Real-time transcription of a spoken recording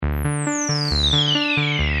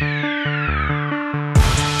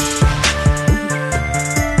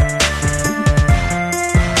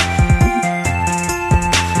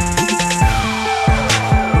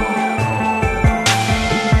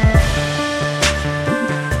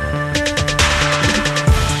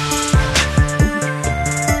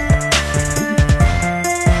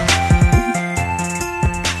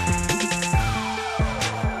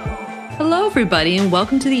Everybody, and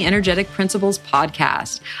welcome to the Energetic Principles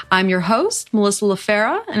Podcast. I'm your host, Melissa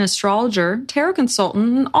LaFera, an astrologer, tarot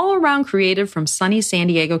consultant, and all-around creative from sunny San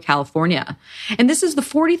Diego, California. And this is the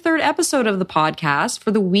 43rd episode of the podcast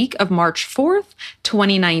for the week of March 4th,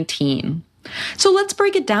 2019. So let's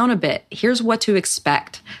break it down a bit. Here's what to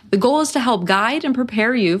expect. The goal is to help guide and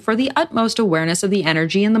prepare you for the utmost awareness of the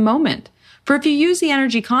energy in the moment. For if you use the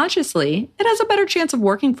energy consciously, it has a better chance of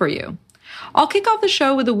working for you. I'll kick off the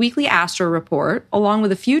show with a weekly astro report, along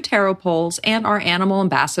with a few tarot polls and our animal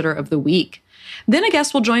ambassador of the week. Then a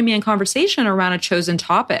guest will join me in conversation around a chosen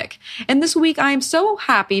topic. And this week, I am so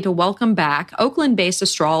happy to welcome back Oakland-based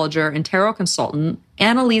astrologer and tarot consultant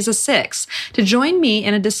Annalisa Six to join me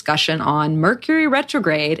in a discussion on Mercury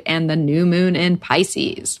retrograde and the new moon in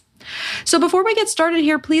Pisces. So before we get started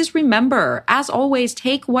here, please remember, as always,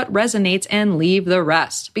 take what resonates and leave the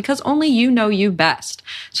rest, because only you know you best.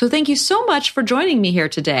 So thank you so much for joining me here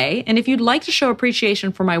today. And if you'd like to show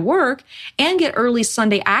appreciation for my work and get early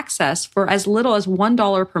Sunday access for as little as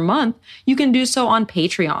 $1 per month, you can do so on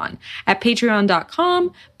Patreon at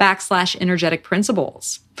patreon.com/energetic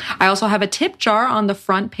principles. I also have a tip jar on the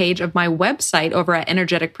front page of my website over at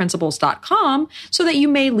energeticprinciples.com so that you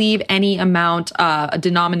may leave any amount, a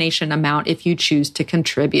denomination amount, if you choose to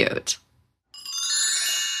contribute.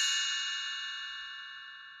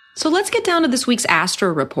 So let's get down to this week's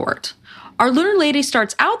astro report. Our lunar lady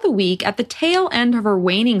starts out the week at the tail end of her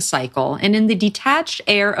waning cycle and in the detached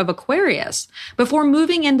air of Aquarius before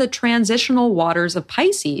moving in the transitional waters of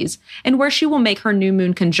Pisces, and where she will make her new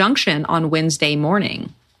moon conjunction on Wednesday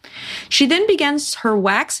morning. She then begins her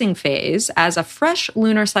waxing phase as a fresh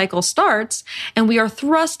lunar cycle starts, and we are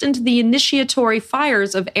thrust into the initiatory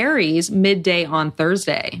fires of Aries midday on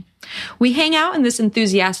Thursday. We hang out in this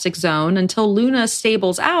enthusiastic zone until Luna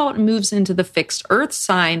stables out and moves into the fixed Earth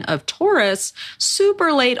sign of Taurus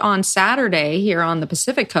super late on Saturday here on the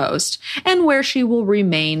Pacific coast, and where she will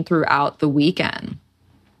remain throughout the weekend.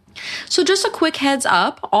 So just a quick heads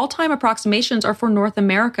up, all time approximations are for North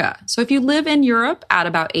America. So if you live in Europe, at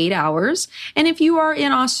about 8 hours, and if you are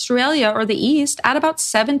in Australia or the East, at about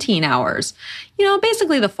 17 hours,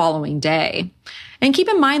 basically the following day. And keep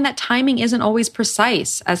in mind that timing isn't always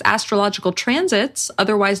precise, as astrological transits,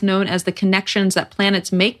 otherwise known as the connections that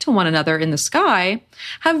planets make to one another in the sky,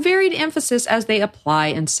 have varied emphasis as they apply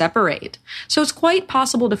and separate. So it's quite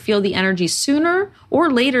possible to feel the energy sooner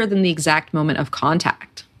or later than the exact moment of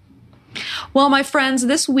contact. Well, my friends,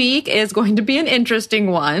 this week is going to be an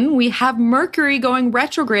interesting one. We have Mercury going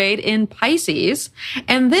retrograde in Pisces,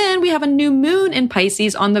 and then we have a new moon in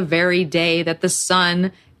Pisces on the very day that the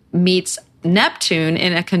sun meets Neptune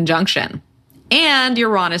in a conjunction. And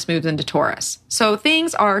Uranus moves into Taurus. So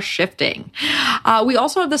things are shifting. We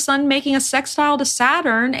also have the sun making a sextile to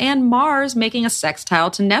Saturn and Mars making a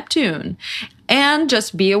sextile to Neptune. And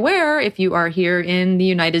just be aware, if you are here in the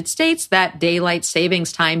United States, that daylight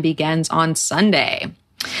savings time begins on Sunday.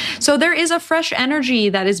 So there is a fresh energy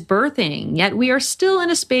that is birthing, yet we are still in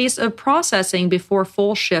a space of processing before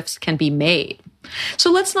full shifts can be made. So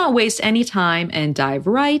let's not waste any time and dive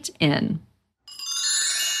right in.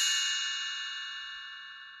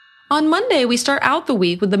 On Monday, we start out the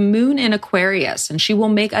week with the moon in Aquarius, and she will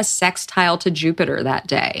make a sextile to Jupiter that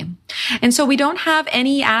day. And so we don't have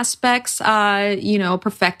any aspects,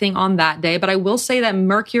 perfecting on that day, but I will say that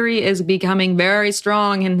Mercury is becoming very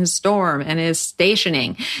strong in his storm and is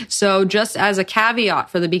stationing. So just as a caveat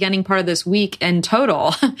for the beginning part of this week in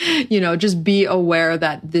total, just be aware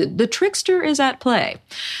that the trickster is at play.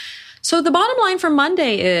 So the bottom line for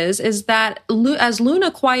Monday is that as Luna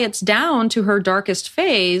quiets down to her darkest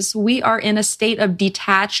phase, we are in a state of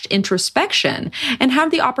detached introspection and have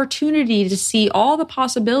the opportunity to see all the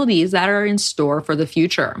possibilities that are in store for the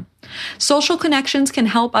future. Social connections can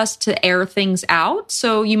help us to air things out.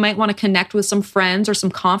 So you might want to connect with some friends or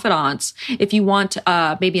some confidants if you want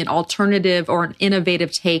maybe an alternative or an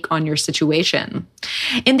innovative take on your situation.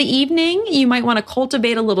 In the evening, you might want to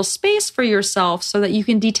cultivate a little space for yourself so that you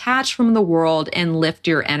can detach from the world and lift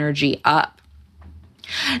your energy up.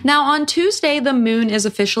 Now, on Tuesday, the moon is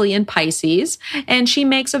officially in Pisces, and she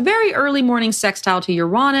makes a very early morning sextile to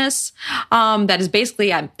Uranus. That is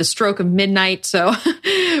basically at the stroke of midnight, so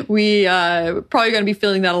we probably going to be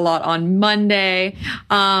feeling that a lot on Monday.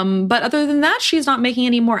 But other than that, she's not making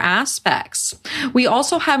any more aspects. We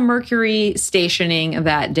also have Mercury stationing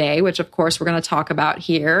that day, which of course we're going to talk about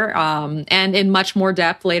here, and in much more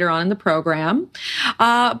depth later on in the program.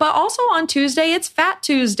 But also on Tuesday, it's Fat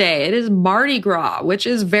Tuesday. It is Mardi Gras, which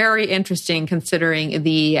is very interesting considering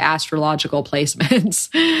the astrological placements.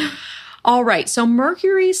 All right, so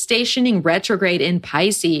Mercury stationing retrograde in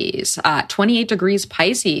Pisces, 28 degrees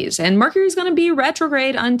Pisces, and Mercury is going to be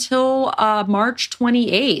retrograde until March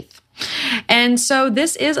 28th. And so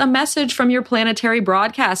this is a message from your planetary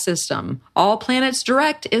broadcast system. All Planets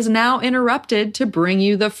Direct is now interrupted to bring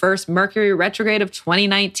you the first Mercury retrograde of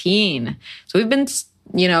 2019. So we've been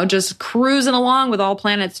just cruising along with All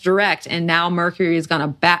Planets Direct, and now Mercury is going to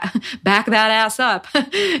back that ass up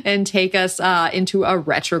and take us into a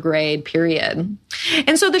retrograde period.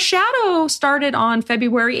 And so the shadow started on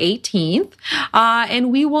February 18th,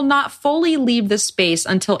 and we will not fully leave this space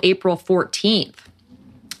until April 14th.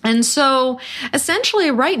 And so essentially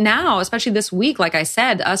right now, especially this week, like I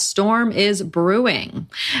said, a storm is brewing.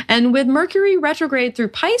 And with Mercury retrograde through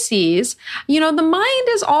Pisces, the mind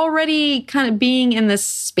is already kind of being in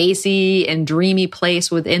this spacey and dreamy place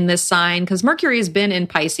within this sign, because Mercury has been in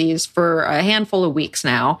Pisces for a handful of weeks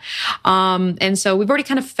now. And so we've already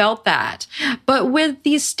kind of felt that. But with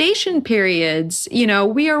these station periods,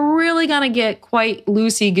 we are really going to get quite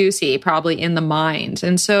loosey-goosey probably in the mind.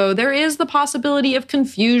 And so there is the possibility of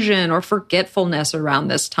confusion or forgetfulness around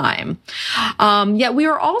this time. Yet we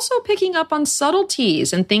are also picking up on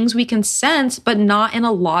subtleties and things we can sense, but not in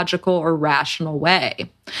a logical or rational way.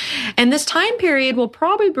 And this time period will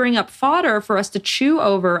probably bring up fodder for us to chew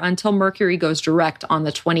over until Mercury goes direct on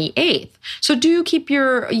the 28th. So do keep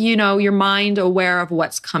your mind aware of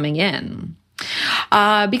what's coming in.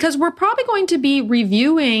 Because we're probably going to be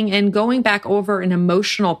reviewing and going back over an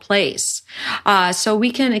emotional place. So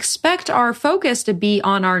we can expect our focus to be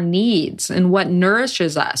on our needs and what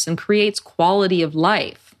nourishes us and creates quality of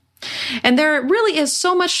life. And there really is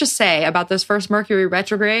so much to say about this first Mercury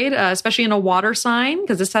retrograde, especially in a water sign,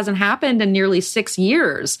 because this hasn't happened in nearly 6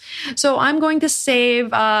 years. So I'm going to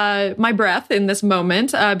save my breath in this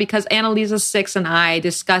moment because Annalisa Six and I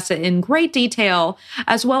discuss it in great detail,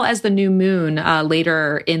 as well as the new moon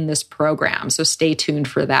later in this program. So stay tuned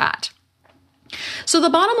for that. So the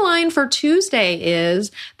bottom line for Tuesday is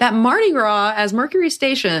that Mardi Gras, as Mercury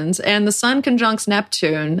stations and the Sun conjuncts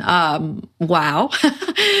Neptune, wow,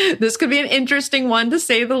 this could be an interesting one to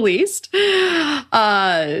say the least.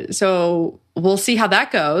 So we'll see how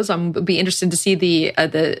that goes. I'll be interested to see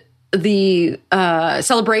the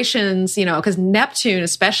celebrations, because Neptune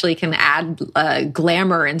especially can add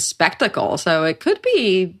glamour and spectacle. So it could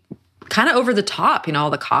be kind of over the top, all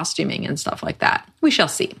the costuming and stuff like that. We shall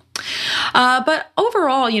see. But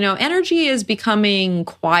overall, energy is becoming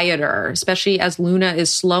quieter, especially as Luna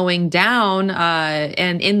is slowing down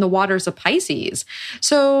and in the waters of Pisces.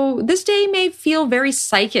 So this day may feel very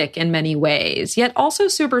psychic in many ways, yet also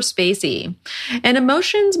super spacey. And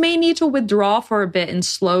emotions may need to withdraw for a bit and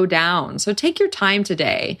slow down. So take your time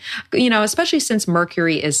today, especially since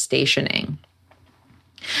Mercury is stationing.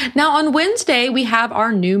 Now, on Wednesday, we have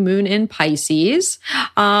our new moon in Pisces,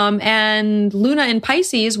 and Luna in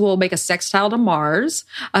Pisces will make a sextile to Mars,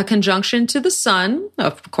 a conjunction to the sun,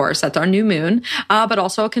 of course, that's our new moon, but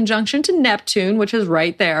also a conjunction to Neptune, which is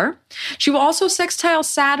right there. She will also sextile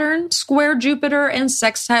Saturn, square Jupiter, and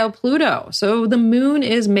sextile Pluto. So the moon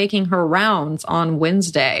is making her rounds on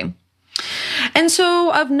Wednesday. And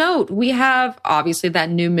so of note, we have obviously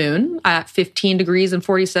that new moon at 15 degrees and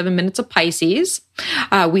 47 minutes of Pisces.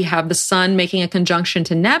 We have the sun making a conjunction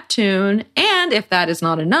to Neptune. And if that is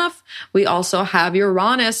not enough, we also have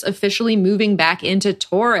Uranus officially moving back into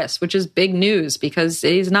Taurus, which is big news because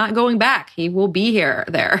he's not going back. He will be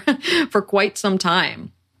there for quite some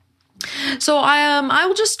time. So I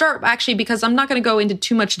will just start actually because I'm not going to go into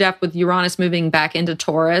too much depth with Uranus moving back into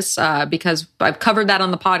Taurus because I've covered that on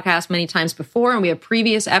the podcast many times before and we have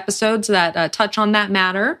previous episodes that touch on that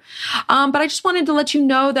matter. But I just wanted to let you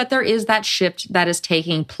know that there is that shift that is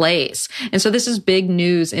taking place. And so this is big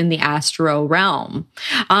news in the astro realm.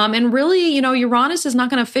 And really, Uranus is not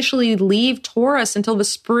going to officially leave Taurus until the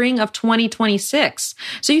spring of 2026.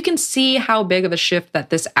 So you can see how big of a shift that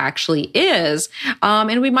this actually is.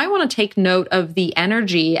 And we might want to take note of the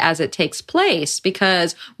energy as it takes place,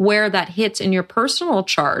 because where that hits in your personal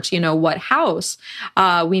chart, what house,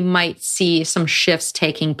 we might see some shifts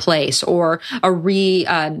taking place, or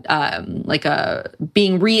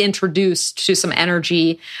being reintroduced to some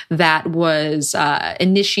energy that was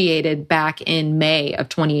initiated back in May of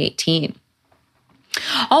 2018.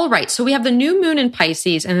 All right, so we have the new moon in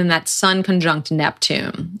Pisces and then that sun conjunct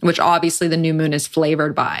Neptune, which obviously the new moon is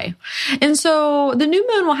flavored by. And so the new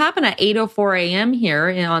moon will happen at 8:04 a.m. here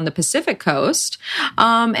on the Pacific coast.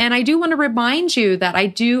 And I do want to remind you that I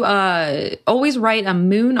do always write a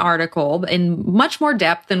moon article in much more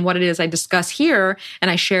depth than what it is I discuss here. And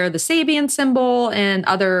I share the Sabian symbol and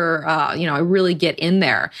other, I really get in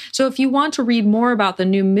there. So if you want to read more about the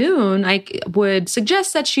new moon, I would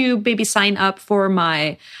suggest that you maybe sign up for my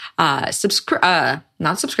sign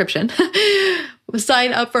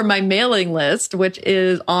up for my mailing list, which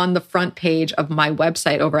is on the front page of my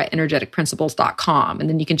website over at energeticprinciples.com. And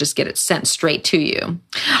then you can just get it sent straight to you.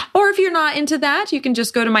 Or if you're not into that, you can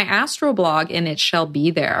just go to my astro blog and it shall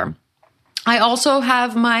be there. I also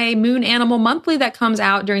have my Moon Animal Monthly that comes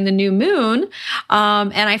out during the new moon.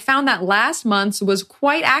 And I found that last month's was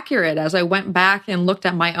quite accurate as I went back and looked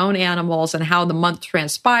at my own animals and how the month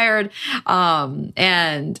transpired.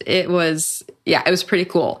 And it was pretty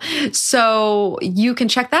cool. So you can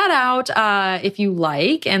check that out if you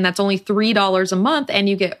like. And that's only $3 a month and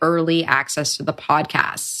you get early access to the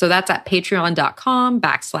podcast. So that's at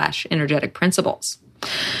patreon.com/energetic principles.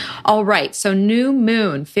 All right, so new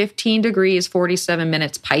moon, 15 degrees, 47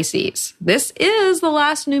 minutes Pisces. This is the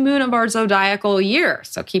last new moon of our zodiacal year,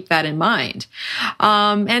 so keep that in mind.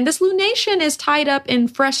 And this lunation is tied up in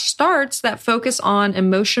fresh starts that focus on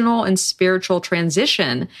emotional and spiritual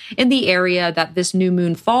transition in the area that this new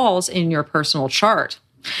moon falls in your personal chart.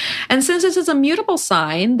 And since this is a mutable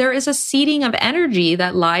sign, there is a seeding of energy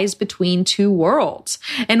that lies between two worlds,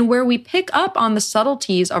 and where we pick up on the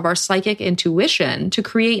subtleties of our psychic intuition to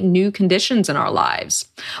create new conditions in our lives,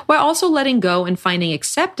 while also letting go and finding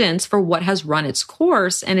acceptance for what has run its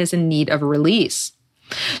course and is in need of release.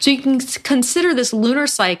 So you can consider this lunar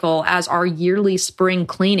cycle as our yearly spring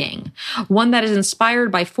cleaning, one that is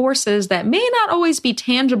inspired by forces that may not always be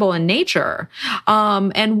tangible in nature,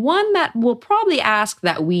 and one that will probably ask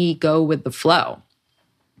that we go with the flow.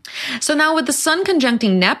 So now with the sun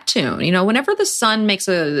conjuncting Neptune, whenever the sun makes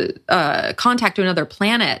a contact to another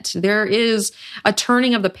planet, there is a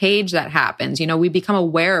turning of the page that happens. We become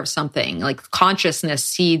aware of something, like consciousness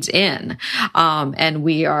seeds in, and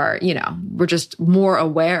we are, we're just more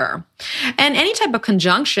aware. And any type of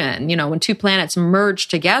conjunction, when two planets merge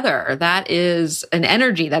together, that is an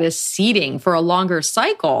energy that is seeding for a longer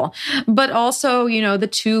cycle, but also, the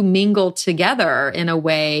two mingle together in a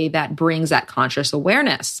way that brings that conscious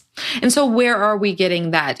awareness. And so where are we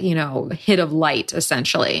getting that, hit of light,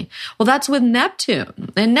 essentially? Well, that's with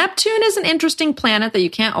Neptune. And Neptune is an interesting planet that you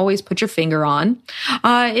can't always put your finger on.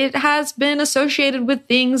 It has been associated with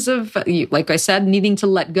things of, like I said, needing to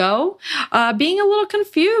let go, being a little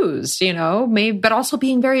confused, but also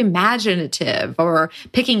being very imaginative or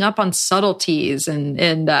picking up on subtleties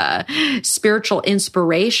and spiritual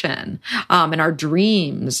inspiration and our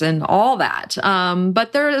dreams and all that.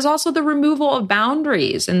 But there is also the removal of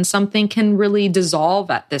boundaries, and something can really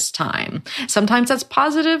dissolve at this time. Sometimes that's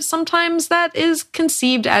positive, sometimes that is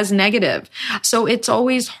conceived as negative. So it's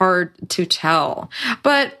always hard to tell.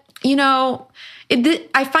 But,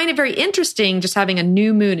 I find it very interesting just having a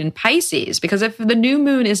new moon in Pisces, because if the new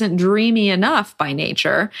moon isn't dreamy enough by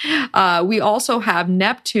nature, we also have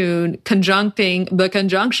Neptune conjuncting the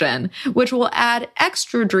conjunction, which will add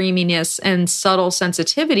extra dreaminess and subtle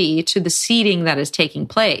sensitivity to the seeding that is taking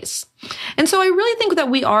place. And so I really think that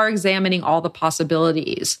we are examining all the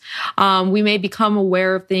possibilities. We may become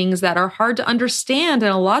aware of things that are hard to understand in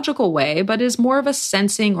a logical way, but is more of a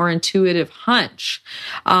sensing or intuitive hunch.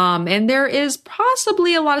 And there is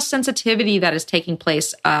possibly a lot of sensitivity that is taking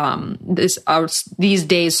place these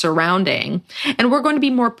days surrounding. And we're going to be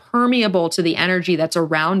more permeable to the energy that's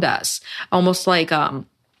around us, almost like a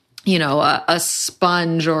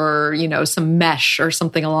sponge or, some mesh or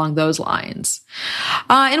something along those lines.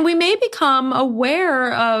 And we may become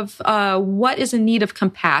aware of what is in need of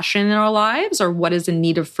compassion in our lives, or what is in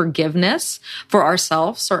need of forgiveness for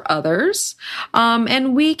ourselves or others.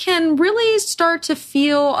 And we can really start to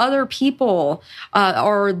feel other people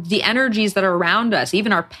or the energies that are around us,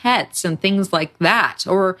 even our pets and things like that.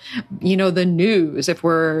 Or, the news, if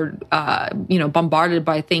we're, bombarded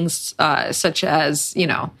by things such as,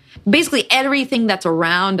 Basically, everything that's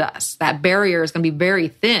around us, that barrier is going to be very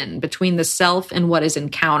thin between the self and what is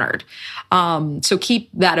encountered. So keep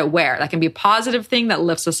that aware. That can be a positive thing that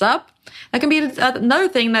lifts us up. That can be another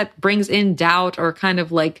thing that brings in doubt or kind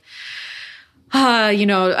of like,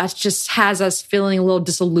 just has us feeling a little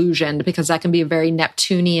disillusioned, because that can be a very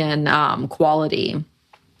Neptunian quality.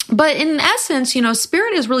 But in essence,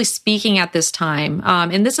 Spirit is really speaking at this time.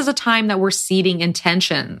 And this is a time that we're seeding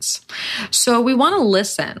intentions. So we want to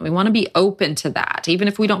listen. We want to be open to that, even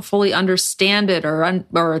if we don't fully understand it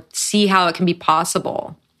or see how it can be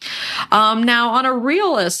possible. Now, on a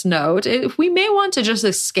realist note, we may want to just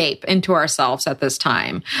escape into ourselves at this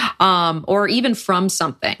time, or even from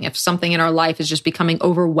something. If something in our life is just becoming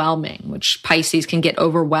overwhelming, which Pisces can get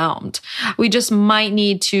overwhelmed, we just might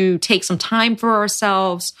need to take some time for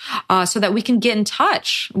ourselves so that we can get in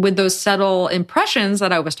touch with those subtle impressions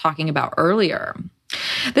that I was talking about earlier.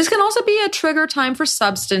 This can also be a trigger time for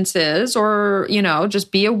substances, or, just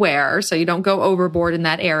be aware so you don't go overboard in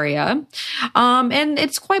that area. And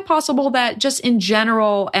it's quite possible that just in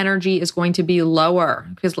general, energy is going to be lower,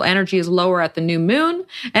 because energy is lower at the new moon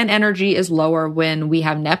and energy is lower when we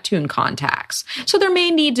have Neptune contacts. So there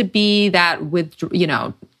may need to be that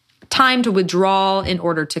time to withdraw in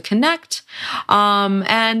order to connect.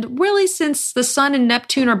 And really, since the Sun and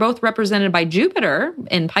Neptune are both represented by Jupiter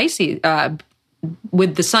in Pisces,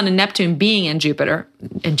 with the Sun and Neptune being in Jupiter.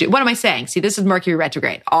 What am I saying? See, this is Mercury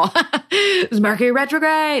retrograde. This is Mercury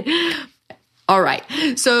retrograde. All right.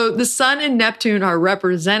 So the Sun and Neptune are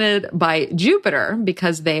represented by Jupiter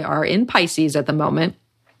because they are in Pisces at the moment.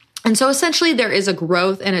 And so essentially there is a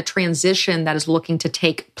growth and a transition that is looking to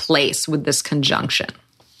take place with this conjunction.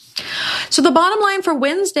 So the bottom line for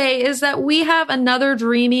Wednesday is that we have another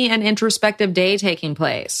dreamy and introspective day taking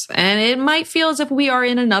place. And it might feel as if we are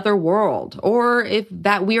in another world, or if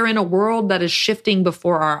that we are in a world that is shifting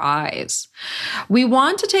before our eyes. We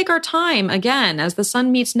want to take our time, again, as the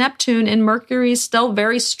Sun meets Neptune and Mercury is still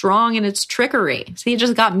very strong in its trickery. See, it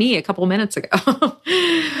just got me a couple minutes ago.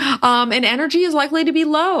 And energy is likely to be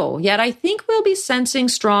low, yet I think we'll be sensing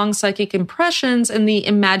strong psychic impressions and the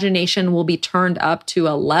imagination will be turned up to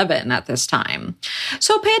 11 at this time.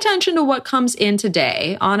 So pay attention to what comes in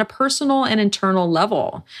today on a personal and internal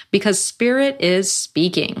level, because Spirit is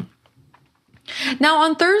speaking. Now,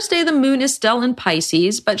 on Thursday, the moon is still in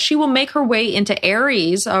Pisces, but she will make her way into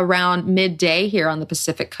Aries around midday here on the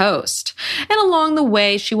Pacific coast. And along the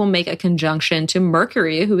way, she will make a conjunction to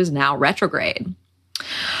Mercury, who is now retrograde.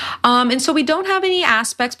 And so we don't have any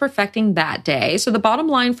aspects perfecting that day. So the bottom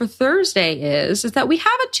line for Thursday is that we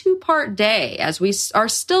have a two-part day, as we are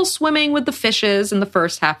still swimming with the fishes in the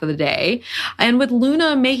first half of the day. And with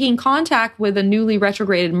Luna making contact with a newly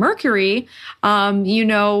retrograded Mercury, our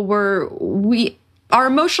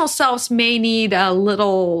emotional selves may need a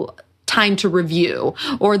little time to review,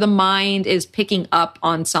 or the mind is picking up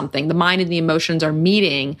on something. The mind and the emotions are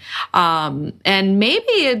meeting. And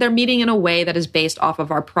maybe they're meeting in a way that is based off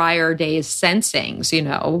of our prior day's sensings,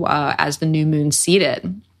 as the new moon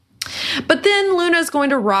seated. But then Luna is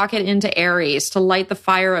going to rocket into Aries to light the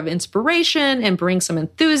fire of inspiration and bring some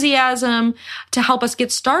enthusiasm to help us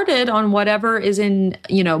get started on whatever is in,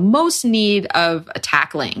 most need of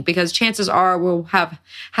tackling, because chances are we'll have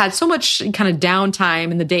had so much kind of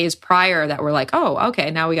downtime in the days prior that we're like, oh,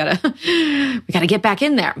 okay, now we gotta get back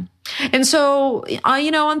in there. And so,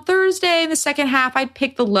 on Thursday in the second half, I'd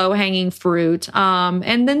pick the low-hanging fruit,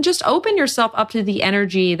 and then just open yourself up to the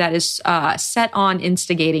energy that is set on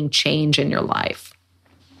instigating change in your life.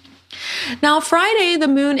 Now, Friday, the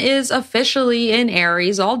moon is officially in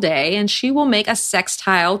Aries all day, and she will make a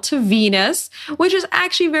sextile to Venus, which is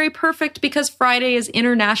actually very perfect because Friday is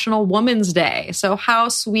International Women's Day. So how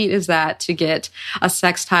sweet is that to get a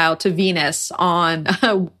sextile to Venus on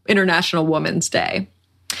International Women's Day?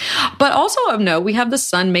 But also of note, we have the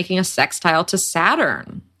Sun making a sextile to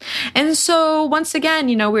Saturn. And so once again,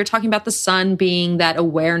 we were talking about the Sun being that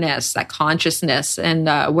awareness, that consciousness, and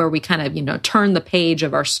where we kind of, turn the page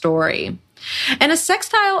of our story. And a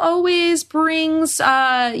sextile always brings,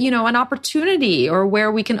 an opportunity or where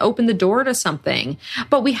we can open the door to something,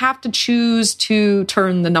 but we have to choose to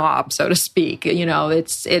turn the knob, so to speak.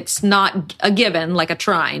 It's not a given like a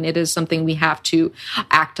trine. It is something we have to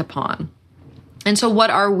act upon. And so what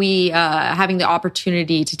are we having the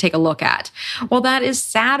opportunity to take a look at? Well, that is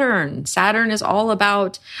Saturn. Saturn is all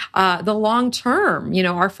about the long term,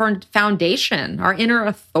 our foundation, our inner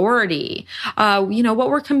authority, what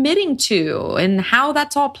we're committing to and how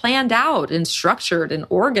that's all planned out and structured and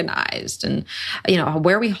organized and,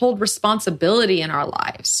 where we hold responsibility in our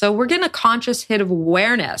lives. So we're getting a conscious hit of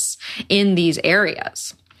awareness in these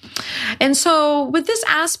areas. And so with this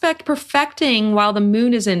aspect perfecting while the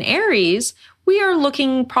moon is in Aries, we are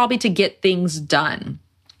looking probably to get things done.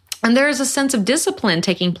 And there is a sense of discipline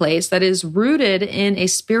taking place that is rooted in a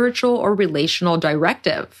spiritual or relational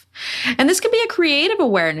directive. And this can be a creative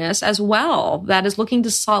awareness as well that is looking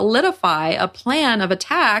to solidify a plan of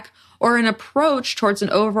attack or an approach towards an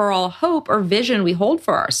overall hope or vision we hold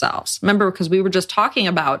for ourselves. Remember, because we were just talking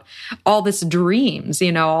about all this dreams,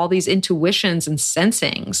 all these intuitions and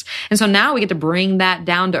sensings. And so now we get to bring that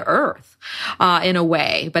down to earth in a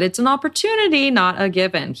way, but it's an opportunity, not a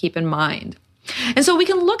given. Keep in mind. And so we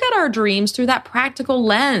can look at our dreams through that practical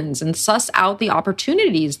lens and suss out the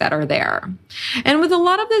opportunities that are there. And with a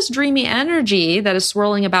lot of this dreamy energy that is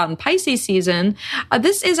swirling about in Pisces season,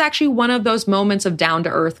 this is actually one of those moments of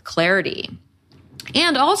down-to-earth clarity.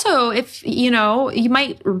 And also, if, you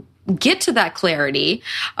might get to that clarity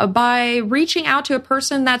by reaching out to a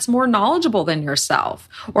person that's more knowledgeable than yourself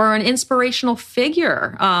or an inspirational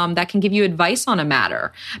figure that can give you advice on a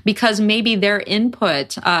matter, because maybe their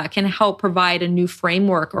input can help provide a new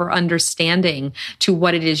framework or understanding to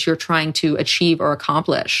what it is you're trying to achieve or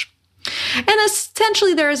accomplish. And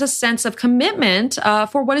essentially, there is a sense of commitment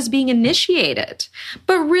for what is being initiated.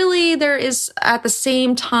 But really, there is at the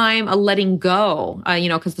same time a letting go,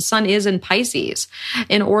 because the sun is in Pisces,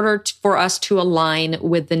 in order for us to align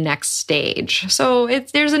with the next stage. So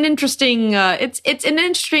there's an interesting, it's an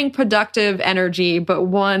interesting productive energy, but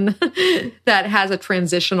one that has a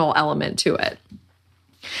transitional element to it.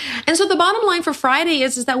 And so the bottom line for Friday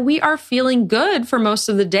is that we are feeling good for most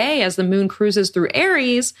of the day as the moon cruises through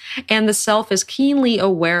Aries and the self is keenly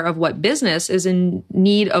aware of what business is in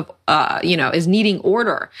need of, is needing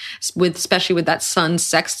order, especially with that sun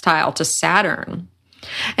sextile to Saturn.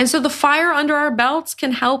 And so the fire under our belts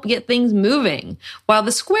can help get things moving, while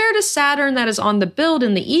the square to Saturn that is on the build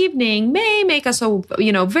in the evening may make us,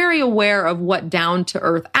 very aware of what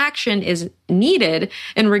down-to-earth action is needed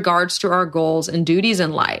in regards to our goals and duties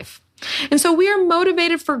in life. And so we are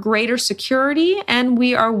motivated for greater security, and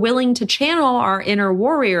we are willing to channel our inner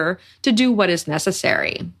warrior to do what is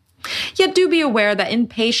necessary. Yet do be aware that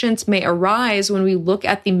impatience may arise when we look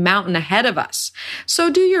at the mountain ahead of us.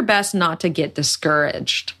 So do your best not to get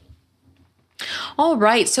discouraged. All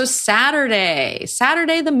right, so Saturday,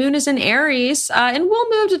 the moon is in Aries, and we'll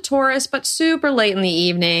move to Taurus, but super late in the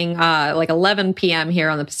evening, like 11 p.m. here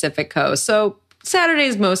on the Pacific coast. So Saturday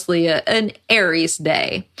is mostly an Aries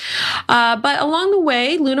day. But along the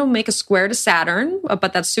way, Luna will make a square to Saturn,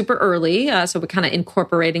 but that's super early. So we're kind of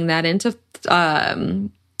incorporating that into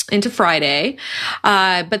Friday.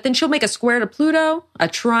 But then she'll make a square to Pluto, a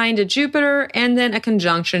trine to Jupiter, and then a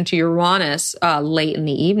conjunction to Uranus late in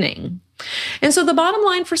the evening. And so the bottom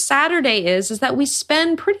line for Saturday is that we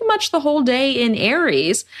spend pretty much the whole day in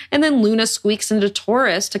Aries, and then Luna squeaks into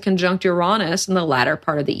Taurus to conjunct Uranus in the latter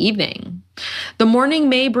part of the evening. The morning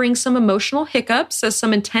may bring some emotional hiccups as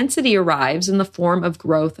some intensity arrives in the form of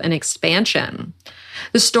growth and expansion.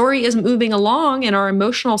 The story is moving along and our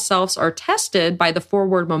emotional selves are tested by the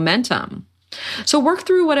forward momentum. So work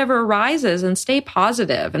through whatever arises and stay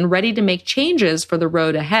positive and ready to make changes for the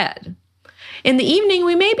road ahead. In the evening,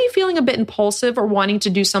 we may be feeling a bit impulsive or wanting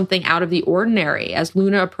to do something out of the ordinary as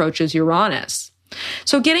Luna approaches Uranus.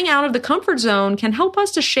 So getting out of the comfort zone can help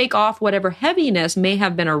us to shake off whatever heaviness may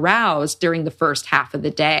have been aroused during the first half of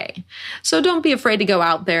the day. So don't be afraid to go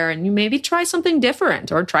out there and you maybe try something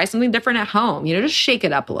different or try something different at home. Just shake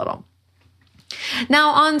it up a little.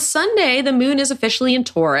 Now, on Sunday, the moon is officially in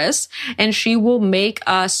Taurus, and she will make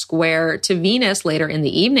a square to Venus later in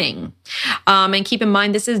the evening. And keep in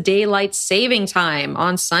mind, this is daylight saving time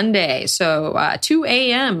on Sunday. So 2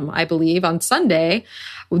 a.m., I believe, on Sunday,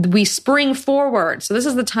 we spring forward. So this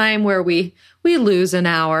is the time where we lose an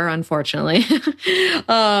hour, unfortunately.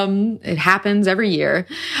 It happens every year.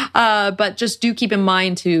 But just do keep in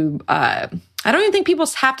mind to... I don't even think people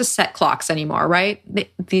have to set clocks anymore, right?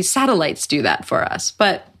 These satellites do that for us,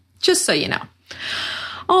 but just so you know.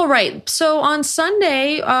 All right, so on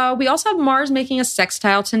Sunday, we also have Mars making a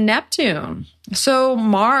sextile to Neptune. So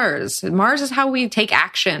Mars is how we take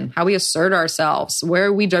action, how we assert ourselves,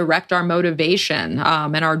 where we direct our motivation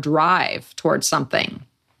and our drive towards something.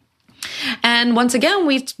 And once again,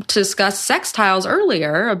 we discussed sextiles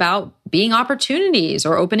earlier about being opportunities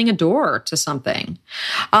or opening a door to something.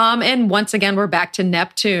 And once again, we're back to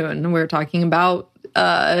Neptune. We're talking about,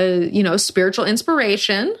 spiritual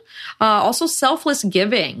inspiration, also selfless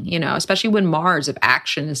giving, especially when Mars, if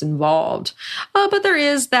action is involved. But there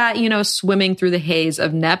is that, swimming through the haze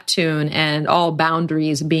of Neptune and all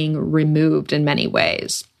boundaries being removed in many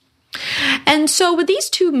ways. And so with these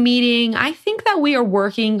two meeting, I think that we are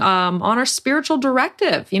working on our spiritual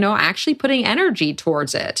directive, actually putting energy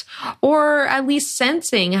towards it, or at least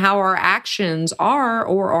sensing how our actions are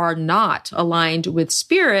or are not aligned with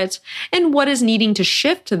spirit and what is needing to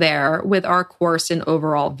shift there with our course and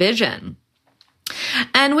overall vision.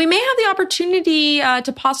 And we may have the opportunity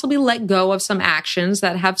to possibly let go of some actions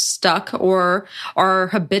that have stuck or are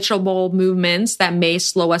habitual movements that may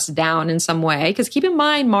slow us down in some way. Because keep in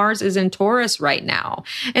mind, Mars is in Taurus right now.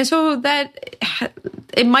 And so that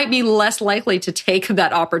it might be less likely to take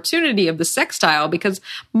that opportunity of the sextile because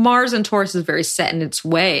Mars in Taurus is very set in its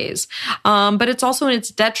ways. But it's also in its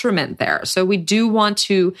detriment there. So we do want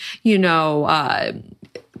to,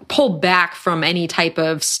 pull back from any type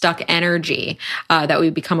of stuck energy that we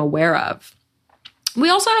become aware of. We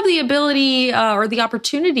also have the ability or the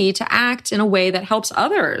opportunity to act in a way that helps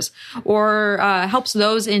others or helps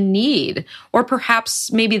those in need, or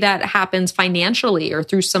perhaps maybe that happens financially or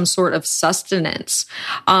through some sort of sustenance,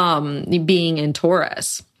 being in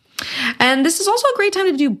Taurus. And this is also a great time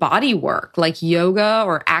to do body work like yoga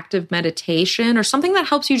or active meditation or something that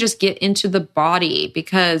helps you just get into the body,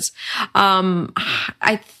 because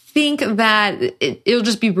I think that it'll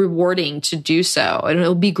just be rewarding to do so, and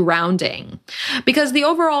it'll be grounding because the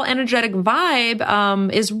overall energetic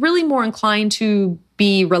vibe is really more inclined to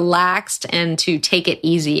be relaxed and to take it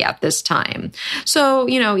easy at this time. So,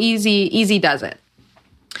 easy does it.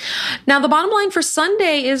 Now, the bottom line for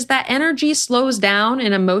Sunday is that energy slows down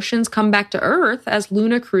and emotions come back to Earth as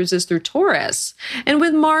Luna cruises through Taurus. And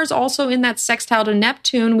with Mars also in that sextile to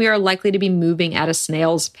Neptune, we are likely to be moving at a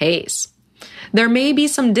snail's pace. There may be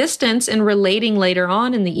some distance in relating later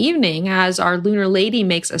on in the evening as our lunar lady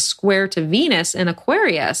makes a square to Venus in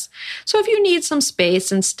Aquarius. So if you need some space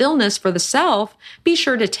and stillness for the self, be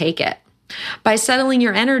sure to take it. By settling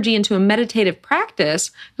your energy into a meditative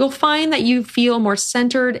practice, you'll find that you feel more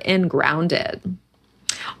centered and grounded.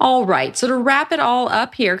 All right, so to wrap it all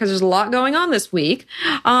up here, because there's a lot going on this week,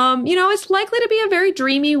 it's likely to be a very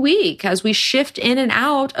dreamy week as we shift in and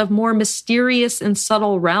out of more mysterious and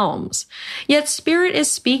subtle realms. Yet Spirit is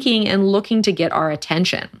speaking and looking to get our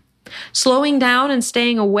attention. Slowing down and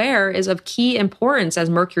staying aware is of key importance as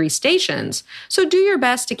Mercury stations, so do your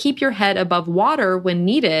best to keep your head above water when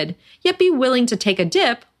needed, yet be willing to take a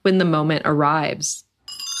dip when the moment arrives.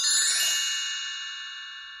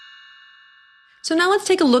 So now let's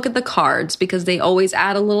take a look at the cards because they always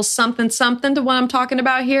add a little something to what I'm talking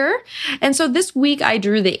about here. And so this week I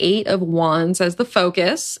drew the 8 of Wands as the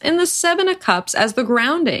focus and the 7 of Cups as the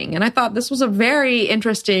grounding. And I thought this was a very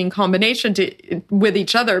interesting combination with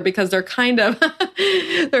each other because they're kind of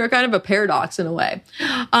a paradox in a way.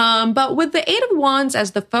 But with the 8 of Wands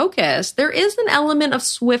as the focus, there is an element of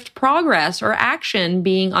swift progress or action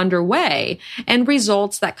being underway and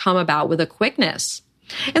results that come about with a quickness.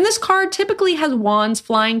 And this card typically has wands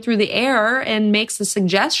flying through the air and makes the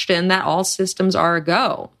suggestion that all systems are a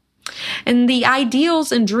go. And the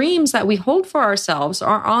ideals and dreams that we hold for ourselves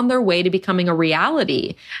are on their way to becoming a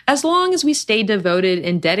reality, as long as we stay devoted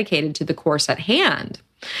and dedicated to the course at hand.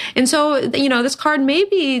 And so, this card may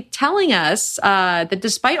be telling us that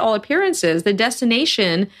despite all appearances, the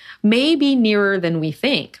destination may be nearer than we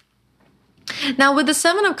think. Now, with the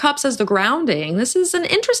 7 of Cups as the grounding, this is an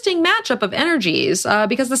interesting matchup of energies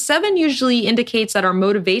because the 7 usually indicates that our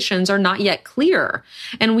motivations are not yet clear,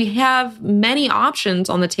 and we have many options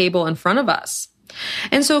on the table in front of us.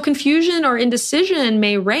 And so confusion or indecision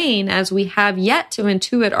may reign as we have yet to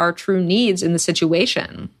intuit our true needs in the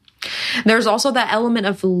situation. There's also that element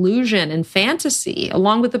of illusion and fantasy,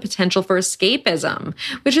 along with the potential for escapism,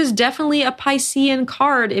 which is definitely a Piscean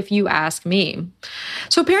card if you ask me.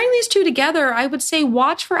 So pairing these two together, I would say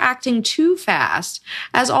watch for acting too fast,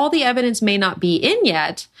 as all the evidence may not be in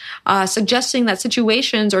yet, suggesting that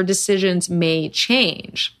situations or decisions may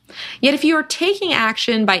change. Yet if you are taking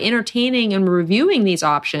action by entertaining and reviewing these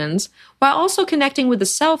options, while also connecting with the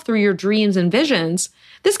self through your dreams and visions,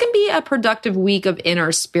 this can be a productive week of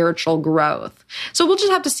inner spiritual growth. So we'll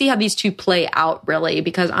just have to see how these two play out, really,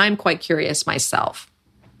 because I'm quite curious myself.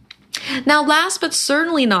 Now, last but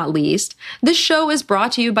certainly not least, this show is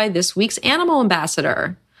brought to you by this week's animal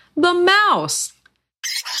ambassador, the mouse.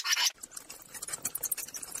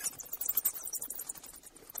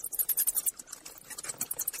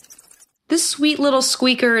 This sweet little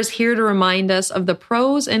squeaker is here to remind us of the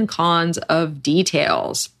pros and cons of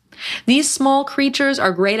details. These small creatures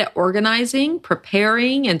are great at organizing,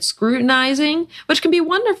 preparing, and scrutinizing, which can be a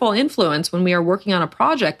wonderful influence when we are working on a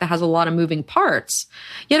project that has a lot of moving parts.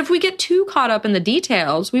 Yet if we get too caught up in the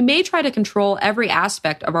details, we may try to control every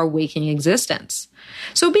aspect of our waking existence.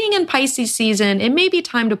 So being in Pisces season, it may be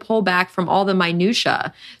time to pull back from all the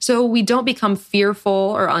minutia so we don't become fearful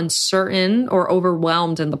or uncertain or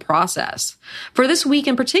overwhelmed in the process. For this week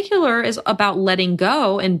in particular is about letting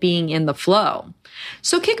go and being in the flow.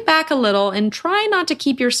 So kick back a little and try not to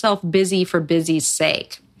keep yourself busy for busy's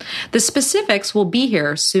sake. The specifics will be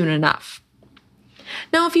here soon enough.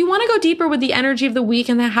 Now, if you want to go deeper with the energy of the week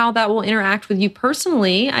and how that will interact with you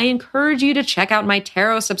personally, I encourage you to check out my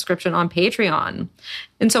tarot subscription on Patreon.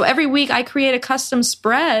 And so every week I create a custom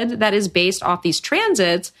spread that is based off these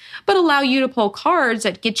transits, but allow you to pull cards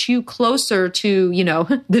that get you closer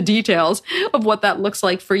to, the details of what that looks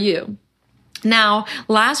like for you. Now,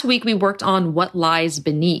 last week we worked on what lies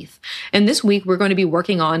beneath, and this week we're going to be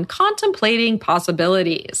working on contemplating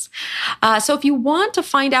possibilities. So if you want to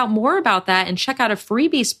find out more about that and check out a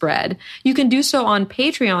freebie spread, you can do so on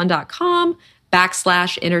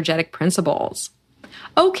patreon.com/energetic principles.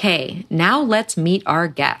 Okay, now let's meet our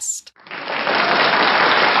guest.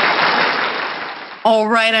 All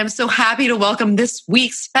right, I'm so happy to welcome this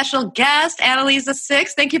week's special guest, Annalisa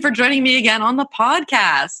Six. Thank you for joining me again on the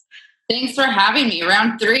podcast. Thanks for having me.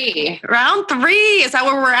 Round 3. Round 3. Is that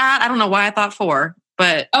where we're at? I don't know why I thought 4,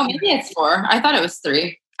 but... Oh, maybe it's 4. I thought it was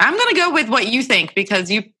 3. I'm going to go with what you think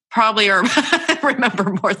because you probably are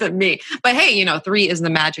remember more than me. But hey, 3 is the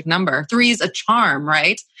magic number. 3 is a charm,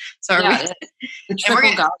 right? So yeah, the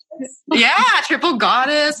triple goddess. Yeah, triple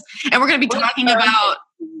goddess. And we're going to be talking about...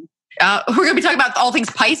 we're going to be talking about all things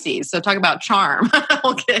Pisces, so talk about charm.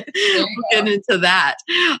 we'll get into that.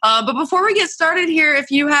 But before we get started here, if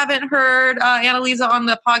you haven't heard Annalisa on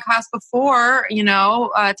the podcast before,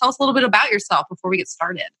 tell us a little bit about yourself before we get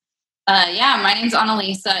started. My name's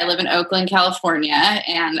Annalisa. I live in Oakland, California,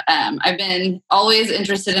 and I've been always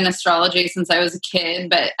interested in astrology since I was a kid,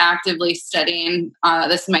 but actively studying.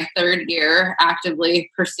 This is my 3rd year, actively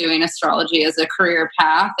pursuing astrology as a career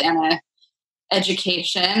path and a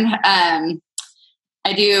education. I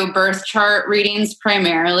do birth chart readings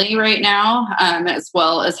primarily right now, as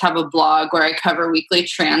well as have a blog where I cover weekly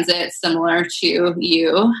transits similar to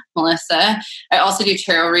you, Melissa. I also do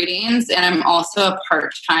tarot readings, and I'm also a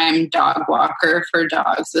part-time dog walker for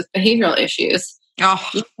dogs with behavioral issues. Oh,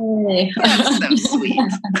 that's so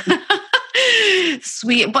sweet.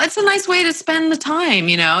 Sweet. But it's a nice way to spend the time,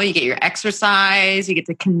 You get your exercise, you get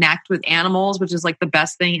to connect with animals, which is like the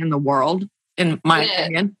best thing in the world. In my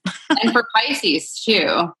opinion. And for Pisces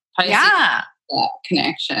too. That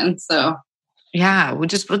connection. So yeah,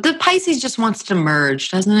 the Pisces just wants to merge,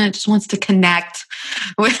 doesn't it? Just wants to connect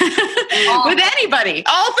with anybody.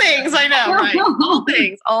 All things, I know, right?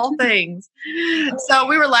 all things. So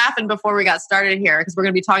we were laughing before we got started here because we're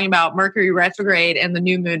going to be talking about Mercury retrograde and the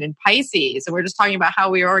new moon in Pisces. And we're just talking about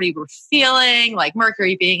how we already were feeling like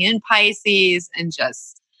Mercury being in Pisces and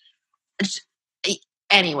just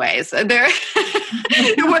anyways, we thought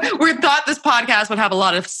this podcast would have a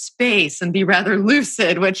lot of space and be rather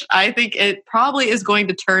lucid, which I think it probably is going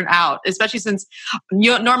to turn out, especially since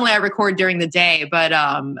normally I record during the day, but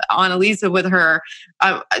Annalisa with her,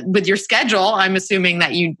 with your schedule, I'm assuming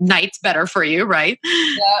that night's better for you, right?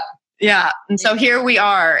 Yeah. Yeah. And so here we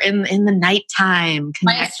are in the nighttime.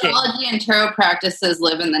 My astrology and tarot practices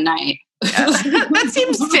live in the night. That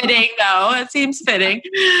seems fitting, though. It seems fitting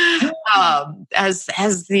as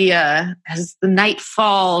the night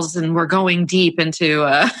falls and we're going deep into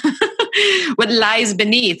what lies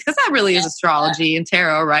beneath, because that really is astrology and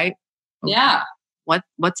tarot, right? Yeah.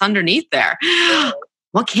 What's underneath there?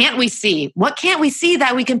 What can't we see? What can't we see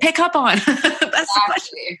that we can pick up on? That's the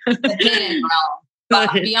question. The hidden realm.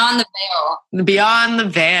 Beyond the veil. Beyond the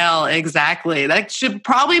veil, exactly. That should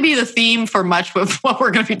probably be the theme for much of what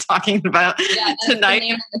we're going to be talking about tonight. The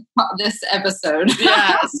name of this episode.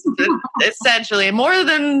 Yes, essentially. More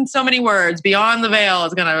than so many words, Beyond the Veil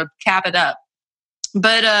is going to cap it up.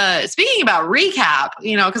 But speaking about recap,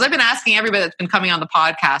 because I've been asking everybody that's been coming on the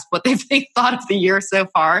podcast what they've thought of the year so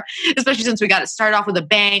far, especially since we got it started off with a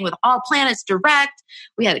bang with all planets direct.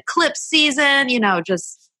 We had eclipse season,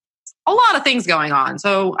 just a lot of things going on.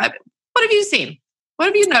 So what have you seen? What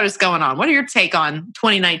have you noticed going on? What are your take on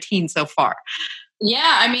 2019 so far? Yeah,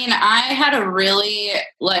 I had a really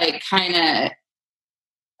kind of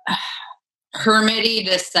hermity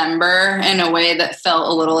December in a way that felt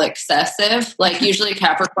a little excessive. Usually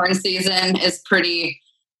Capricorn season is pretty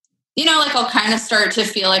like I'll kind of start to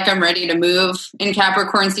feel like I'm ready to move in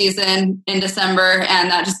Capricorn season in December, and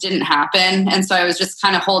that just didn't happen. And so I was just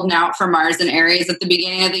kind of holding out for Mars and Aries at the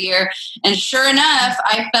beginning of the year. And sure enough,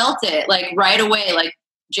 I felt it like right away, like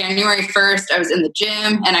January 1st, I was in the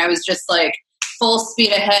gym and I was just like full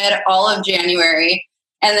speed ahead all of January.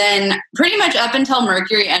 And then pretty much up until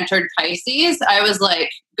Mercury entered Pisces, I was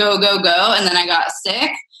like, go, go, go. And then I got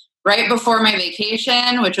sick right before my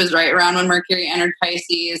vacation, which was right around when Mercury entered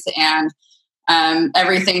Pisces, and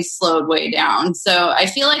everything slowed way down. So I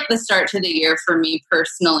feel like the start to the year for me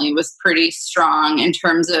personally was pretty strong in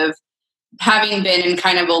terms of having been in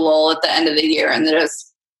kind of a lull at the end of the year and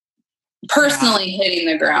just personally hitting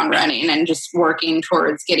the ground running and just working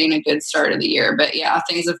towards getting a good start of the year. But yeah,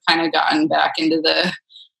 things have kind of gotten back into the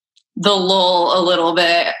lull a little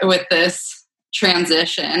bit with this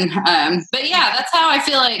transition. But yeah, that's how I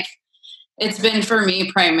feel like it's been for me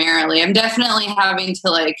primarily. I'm definitely having to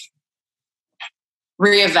like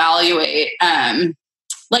reevaluate,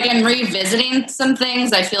 like I'm revisiting some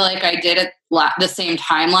things I feel like I did at the same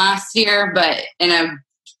time last year, but in a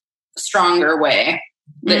stronger way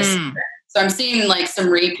this year. So I'm seeing like some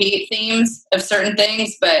repeat themes of certain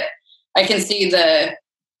things, but I can see the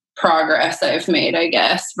progress I've made, I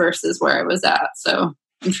guess, versus where I was at. So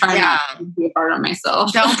I'm trying not to be hard on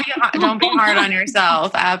myself. Don't be hard on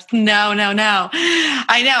yourself. No.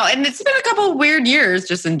 I know. And it's been a couple of weird years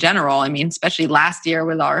just in general. I mean, especially last year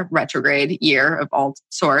with our retrograde year of all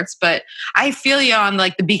sorts. But I feel you on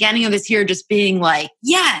like the beginning of this year just being like,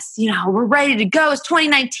 yes, we're ready to go. It's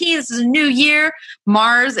 2019. This is a new year.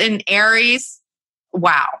 Mars in Aries.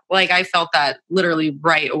 Wow. Like I felt that literally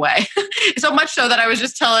right away. So much so that I was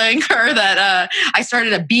just telling her that I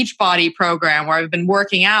started a Beachbody program where I've been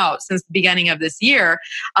working out since the beginning of this year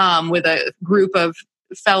with a group of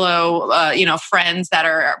fellow, friends that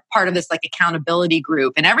are part of this like accountability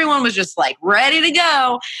group. And everyone was just like ready to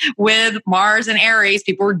go with Mars and Aries.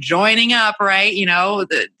 People were joining up, right?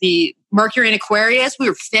 The Mercury and Aquarius, we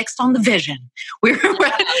were fixed on the vision. We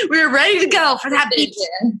were ready to go for that beach.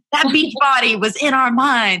 That beach body was in our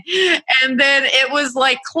mind. And then it was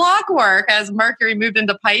like clockwork as Mercury moved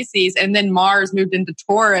into Pisces and then Mars moved into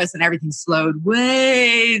Taurus and everything slowed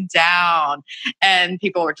way down. And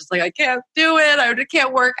people were just like, I can't do it. I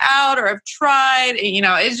can't work out, or I've tried.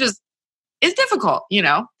 It's difficult.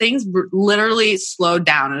 Things literally slowed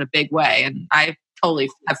down in a big way. And I totally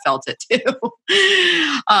have felt it too.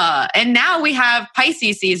 And now we have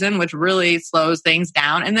Pisces season, which really slows things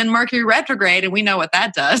down. And then Mercury retrograde, and we know what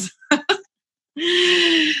that does.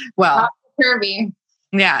 Well, Kirby.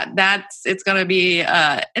 Yeah, it's going to be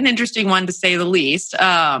an interesting one to say the least.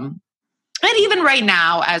 And even right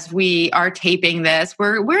now, as we are taping this,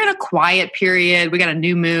 we're in a quiet period. We got a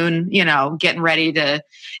new moon, getting ready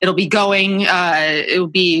it'll be going, it'll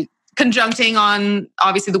be conjuncting on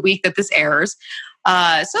obviously the week that this airs. So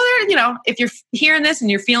there, if you're hearing this and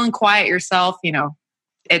you're feeling quiet yourself,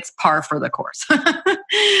 it's par for the course.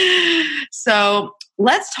 So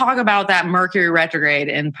let's talk about that Mercury retrograde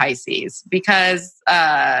in Pisces, because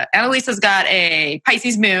Annalisa's got a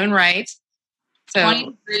Pisces moon, right? So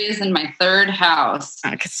 23 is in my third house.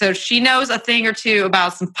 So she knows a thing or two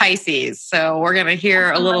about some Pisces. So we're going to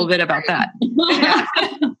hear a little bit about that.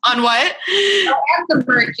 On what? And the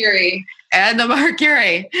Mercury. And the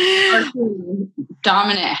Mercury.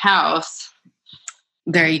 Dominant house.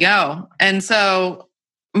 There you go. And so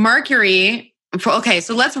Mercury, okay,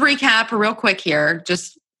 so let's recap real quick here.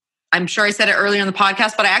 I'm sure I said it earlier in the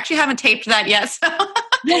podcast, but I actually haven't taped that yet. So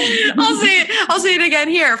I'll say it again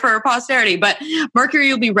here for posterity. But Mercury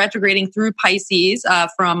will be retrograding through Pisces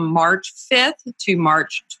from March 5th to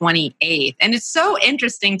March 28th. And it's so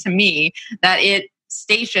interesting to me that it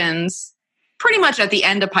stations pretty much at the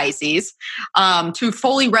end of Pisces to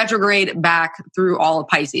fully retrograde back through all of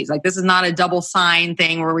Pisces. Like this is not a double sign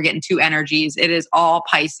thing where we're getting two energies. It is all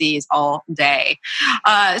Pisces all day.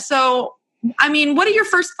 So, I mean, what are your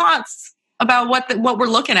first thoughts about what we're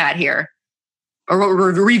looking at here? Or what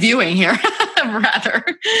we're reviewing here, rather.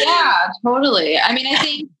 Yeah, totally. I mean, I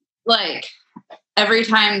think like every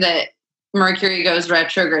time that Mercury goes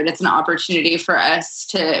retrograde, it's an opportunity for us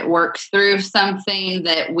to work through something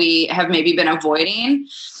that we have maybe been avoiding.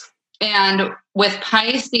 And with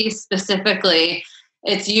Pisces specifically,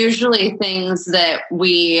 it's usually things that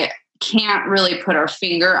we can't really put our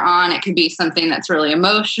finger on. It could be something that's really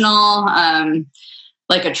emotional,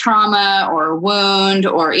 like a trauma or a wound,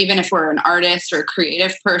 or even if we're an artist or a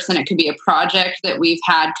creative person, it could be a project that we've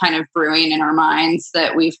had kind of brewing in our minds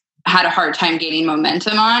that we've had a hard time gaining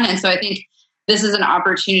momentum on. And so I think this is an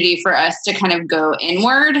opportunity for us to kind of go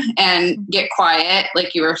inward and get quiet,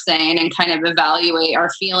 like you were saying, and kind of evaluate our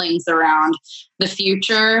feelings around the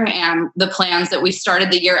future and the plans that we started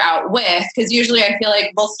the year out with. Because usually I feel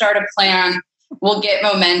like we'll start a plan, we'll get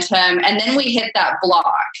momentum, and then we hit that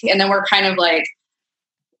block. And then we're kind of like,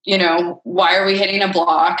 why are we hitting a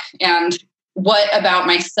block? And what about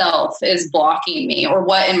myself is blocking me, or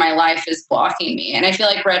what in my life is blocking me? And I feel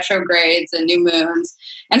like retrogrades and new moons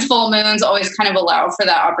and full moons always kind of allow for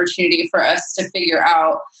that opportunity for us to figure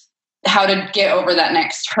out how to get over that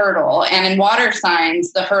next hurdle. And in water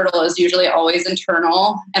signs, the hurdle is usually always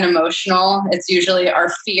internal and emotional. It's usually our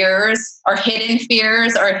fears, our hidden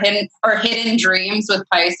dreams with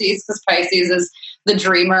Pisces, because Pisces is the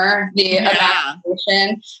dreamer, the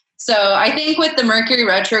imagination. So I think with the Mercury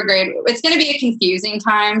retrograde, it's going to be a confusing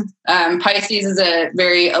time. Pisces is a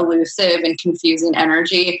very elusive and confusing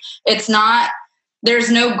energy.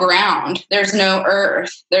 There's no ground. There's no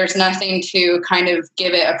earth. There's nothing to kind of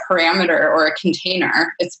give it a parameter or a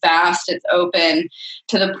container. It's vast. It's open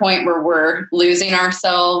to the point where we're losing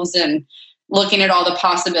ourselves and looking at all the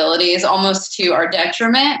possibilities almost to our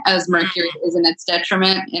detriment, as Mercury is in its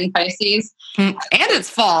detriment in Pisces. And it's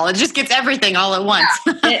fall. It just gets everything all at once.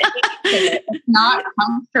 It's not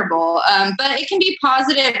comfortable, but it can be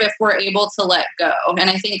positive if we're able to let go. And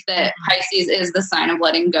I think that Pisces is the sign of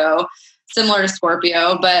letting go, similar to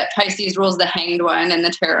Scorpio, but Pisces rules the hanged one in the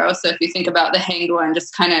tarot. So if you think about the hanged one,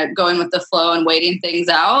 just kind of going with the flow and waiting things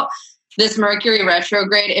out, this Mercury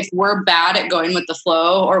retrograde, if we're bad at going with the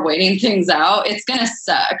flow or waiting things out, it's going to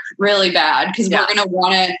suck really bad, because we're going to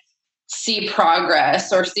want to see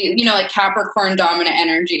progress, or see, like Capricorn dominant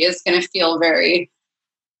energy is going to feel very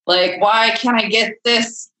like, why can't I get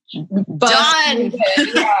this done?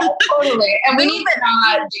 Yeah, totally. And we need to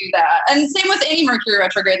not do that. And same with any Mercury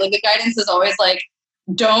retrograde. Like, the guidance is always like,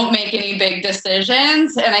 don't make any big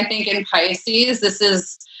decisions. And I think in Pisces, this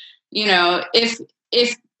is,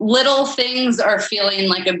 if little things are feeling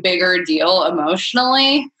like a bigger deal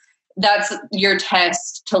emotionally, that's your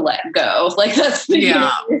test to let go. Like, that's you're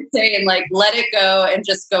saying, like, let it go and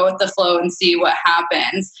just go with the flow and see what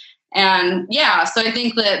happens. And so I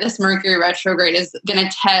think that this Mercury retrograde is going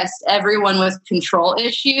to test everyone with control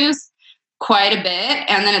issues quite a bit.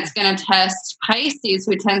 And then it's going to test Pisces,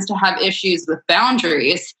 who tends to have issues with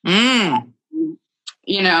boundaries.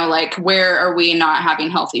 Like, where are we not having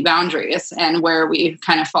healthy boundaries, and where are we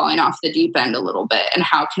kind of falling off the deep end a little bit, and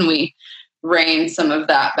how can we rein some of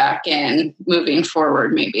that back in moving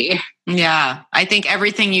forward, maybe. Yeah, I think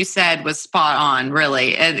everything you said was spot on,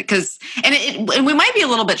 really. And we might be a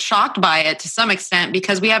little bit shocked by it to some extent,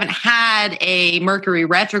 because we haven't had a Mercury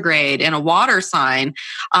retrograde in a water sign,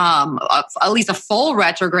 at least a full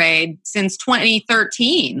retrograde, since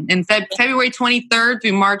 2013. In February 23rd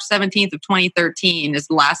through March 17th of 2013 is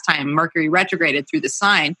the last time Mercury retrograded through the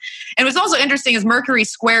sign. And what's also interesting is Mercury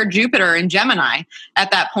squared Jupiter in Gemini at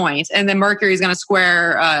that point, and then Mercury is going to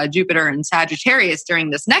square Jupiter in Sagittarius during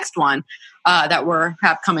this next one that we're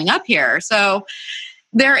have coming up here. So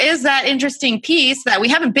there is that interesting piece that we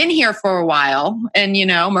haven't been here for a while. And,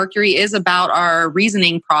 Mercury is about our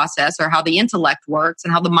reasoning process, or how the intellect works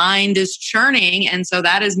and how the mind is churning. And so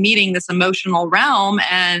that is meeting this emotional realm,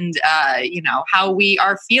 and, how we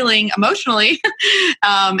are feeling emotionally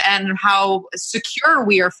and how secure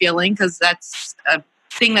we are feeling, because that's a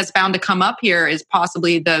thing that's bound to come up here, is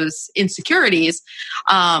possibly those insecurities.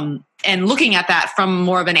 And looking at that from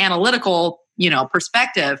more of an analytical,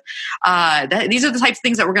 perspective, these are the types of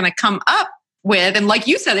things that we're going to come up with. And like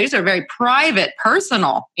you said, these are very private,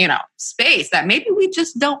 personal, space that maybe we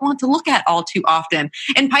just don't want to look at all too often.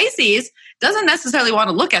 And Pisces doesn't necessarily want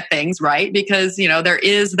to look at things, right? Because, there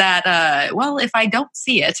is that, if I don't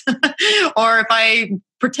see it, or if I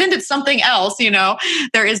pretend it's something else,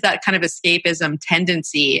 there is that kind of escapism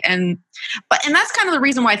tendency. And that's kind of the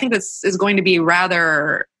reason why I think this is going to be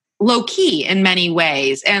rather low key in many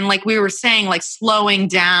ways. And like we were saying, like slowing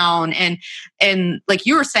down, and like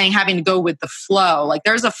you were saying, having to go with the flow. Like,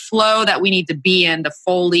 there's a flow that we need to be in to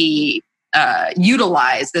fully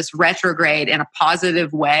utilize this retrograde in a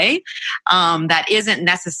positive way that isn't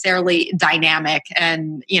necessarily dynamic,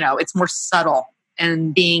 and it's more subtle,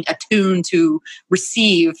 and being attuned to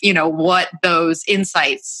receive what those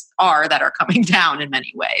insights are that are coming down in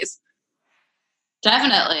many ways.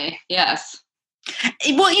 Definitely, yes.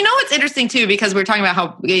 Well, what's interesting too, because we're talking about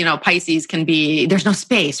how, Pisces can be, there's no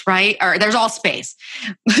space, right? Or there's all space.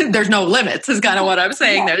 There's no limits is kind of what I'm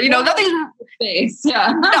saying there. Nothing space.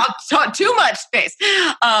 Yeah. Not too much space.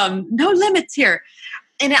 No limits here.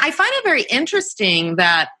 And I find it very interesting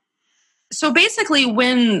that, so basically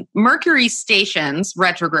when Mercury stations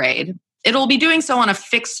retrograde, it'll be doing so on a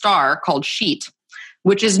fixed star called Sheet,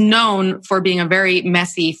 which is known for being a very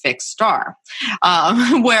messy fixed star,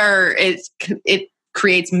 where it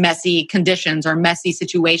creates messy conditions or messy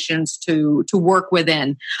situations to work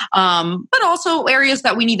within, but also areas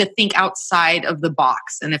that we need to think outside of the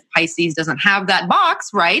box. And if Pisces doesn't have that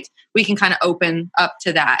box, right, we can kind of open up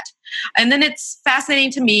to that. And then it's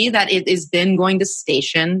fascinating to me that it is then going to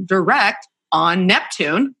station direct on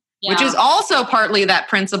Neptune, which is also partly that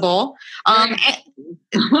principle.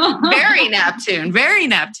 Very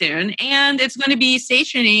Neptune. And it's going to be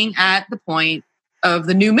stationing at the point of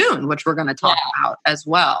the new moon, which we're going to talk about as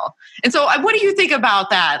well. And so what do you think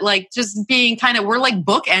about that? Like just being we're like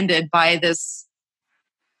bookended by this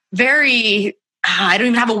very, I don't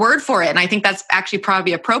even have a word for it. And I think that's actually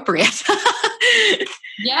probably appropriate.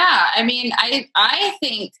 Yeah. I mean, I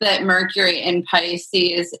think that Mercury in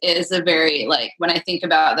Pisces is a very, like, when I think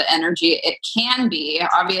about the energy, it can be,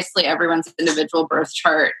 obviously everyone's individual birth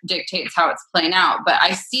chart dictates how it's playing out, but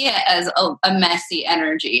I see it as a messy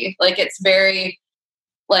energy. Like it's very,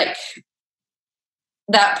 like,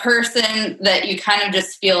 that person that you kind of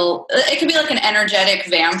just feel, it could be like an energetic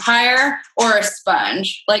vampire or a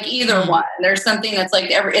sponge, like either one. There's something that's like,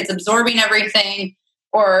 it's absorbing everything,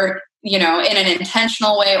 or, you know, in an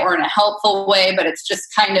intentional way or in a helpful way, but it's just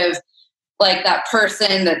kind of like that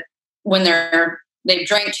person that when they've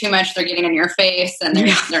drank too much, they're getting in your face and they're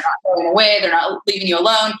not going away. They're not leaving you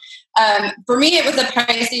alone. For me, it was a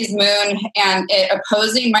Pisces moon and it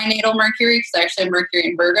opposing my natal Mercury, because I actually have Mercury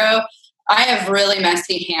in Virgo. I have really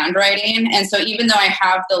messy handwriting. And so even though I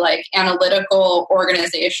have the like analytical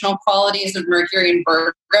organizational qualities of Mercury in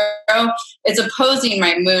Virgo, it's opposing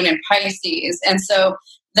my moon in Pisces. And so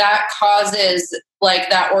that causes like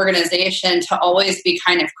that organization to always be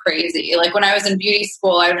kind of crazy. Like when I was in beauty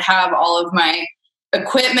school, I would have all of my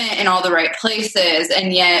equipment in all the right places,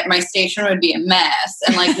 and yet my station would be a mess.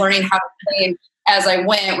 And like learning how to clean as I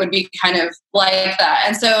went would be kind of like that.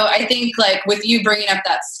 And so I think like with you bringing up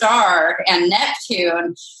that star and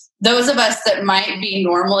Neptune, those of us that might be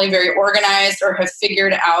normally very organized or have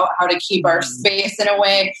figured out how to keep our space in a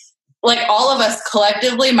way, like all of us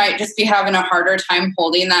collectively might just be having a harder time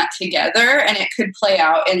holding that together. And it could play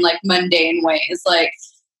out in like mundane ways, like,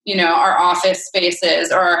 you know, our office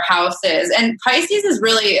spaces or our houses. And Pisces is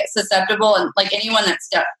really susceptible, and like anyone that's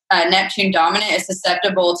Neptune dominant is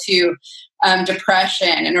susceptible to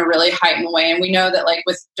depression in a really heightened way. And we know that like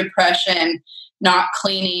with depression, not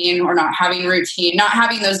cleaning or not having routine, not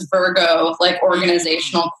having those Virgo like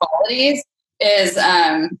organizational qualities is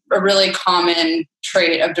a really common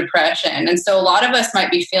trait of depression. And so a lot of us might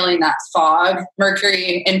be feeling that fog.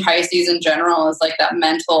 Mercury in Pisces in general is like that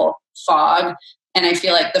mental fog. And I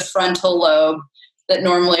feel like the frontal lobe that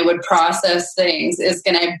normally would process things is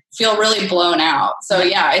going to feel really blown out. So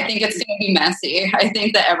yeah, I think it's going to be messy. I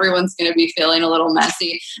think that everyone's going to be feeling a little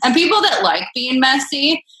messy. And people that like being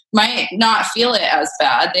messy might not feel it as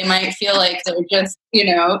bad. They might feel like they're just, you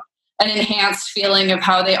know, an enhanced feeling of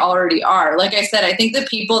how they already are. Like I said, I think the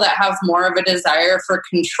people that have more of a desire for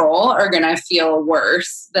control are going to feel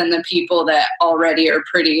worse than the people that already are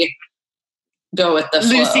pretty go with the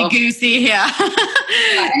flow. Loosey-goosey, yeah.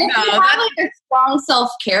 And if you have like a strong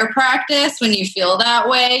self-care practice, when you feel that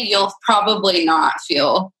way, you'll probably not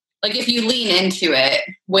feel, like if you lean into it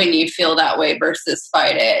when you feel that way versus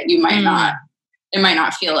fight it, you might not, it might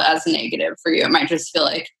not feel as negative for you. It might just feel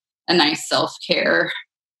like a nice self-care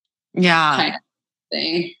kind of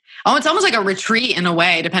thing. Oh, it's almost like a retreat in a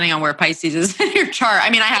way, depending on where Pisces is in your chart.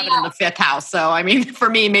 I mean, I have it in the 5th house. So, I mean, for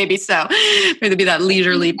me, maybe so. Maybe be that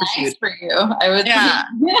leisurely pursuit. Nice for you, I would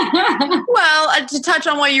think. Well, to touch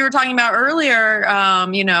on what you were talking about earlier,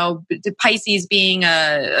 you know, Pisces being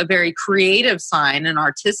a very creative sign, an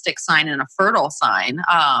artistic sign, and a fertile sign.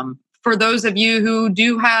 For those of you who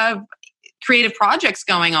do have creative projects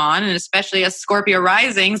going on, and especially as Scorpio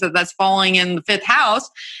risings, that's falling in the 5th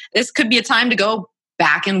house, this could be a time to go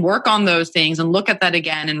back and work on those things and look at that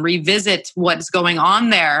again and revisit what's going on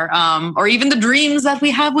there, or even the dreams that we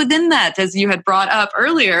have within that, as you had brought up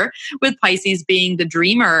earlier, with Pisces being the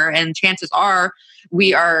dreamer. And chances are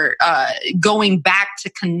we are going back to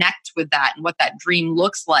connect with that and what that dream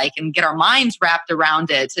looks like and get our minds wrapped around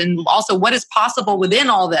it. And also what is possible within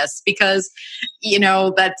all this, because, you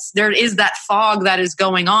know, there is that fog that is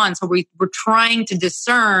going on. So we're trying to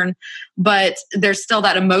discern, but there's still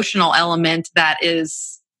that emotional element that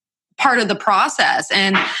is part of the process.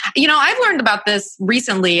 And, you know, I've learned about this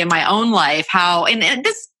recently in my own life, how, and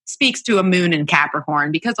this speaks to a moon in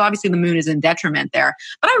Capricorn because obviously the moon is in detriment there.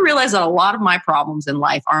 But I realize that a lot of my problems in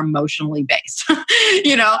life are emotionally based.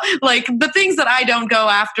 Like the things that I don't go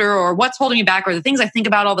after or what's holding me back or the things I think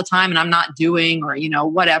about all the time and I'm not doing or,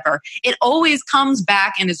 whatever. It always comes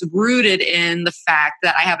back and is rooted in the fact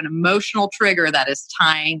that I have an emotional trigger that is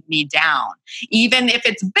tying me down. Even if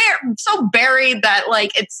it's so buried that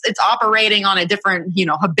like it's operating on a different,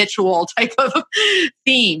 habitual type of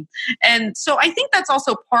theme. And so I think that's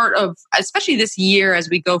also part of, especially this year as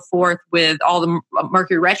we go forth with all the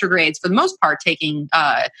Mercury retrogrades for the most part taking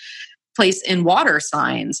place in water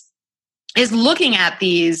signs, is looking at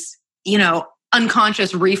these,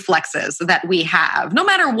 unconscious reflexes that we have, no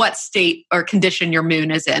matter what state or condition your moon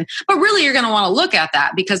is in. But really, you're going to want to look at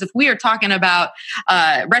that because if we are talking about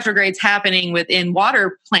retrogrades happening within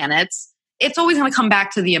water planets, it's always going to come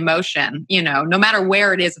back to the emotion, no matter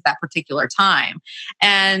where it is at that particular time.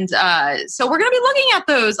 And so we're going to be looking at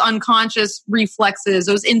those unconscious reflexes,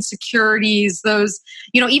 those insecurities, those,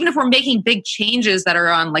 even if we're making big changes that are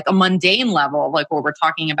on like a mundane level, like what we're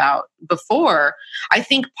talking about before, I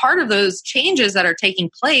think part of those changes that are taking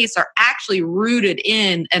place are actually rooted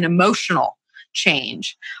in an emotional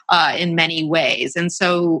change in many ways. And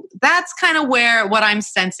so that's kind of what I'm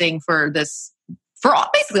sensing for this, for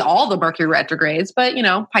basically all the Mercury retrogrades, but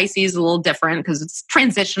Pisces is a little different because it's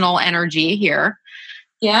transitional energy here.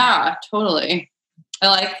 Yeah, totally. I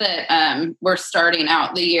like that we're starting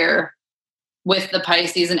out the year with the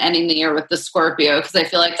Pisces and ending the year with the Scorpio, because I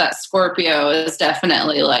feel like that Scorpio is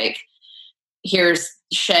definitely like, here's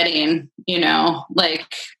shedding,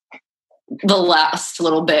 like the last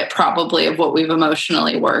little bit probably of what we've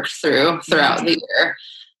emotionally worked throughout the year.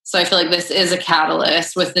 So I feel like this is a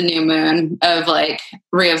catalyst with the new moon of like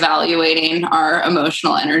reevaluating our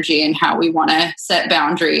emotional energy and how we want to set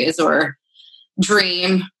boundaries or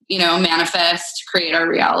dream, manifest, create our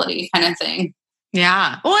reality kind of thing.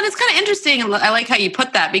 Yeah. Well, and it's kind of interesting. I like how you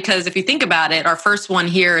put that because if you think about it, our first one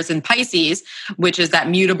here is in Pisces, which is that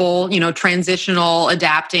mutable, transitional,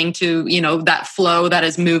 adapting to, that flow that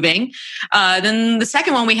is moving. Then the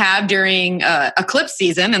second one we have during eclipse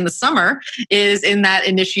season in the summer is in that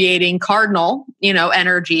initiating cardinal,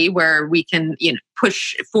 energy where we can,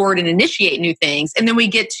 push forward and initiate new things. And then we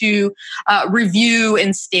get to review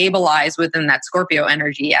and stabilize within that Scorpio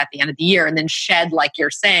energy at the end of the year and then shed, like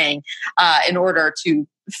you're saying, in order to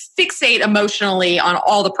fixate emotionally on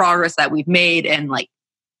all the progress that we've made and like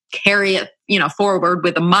carry it, forward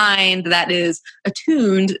with a mind that is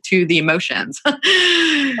attuned to the emotions.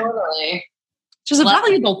 Totally. Which is a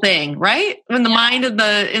valuable thing, right? When the mind and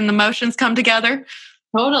the emotions come together.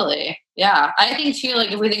 Totally. Yeah. I think too,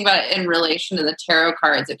 like if we think about it in relation to the tarot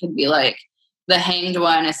cards, it could be like the Hanged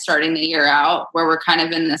One is starting the year out where we're kind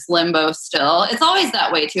of in this limbo still. It's always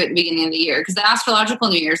that way too at the beginning of the year because the astrological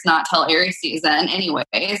new year is not till Aries season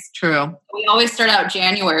anyways. True. We always start out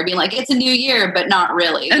January being like, it's a new year, but not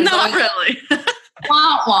really. And not really.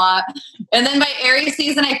 Wah, wah. And then by Aries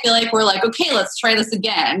season, I feel like we're like, okay, let's try this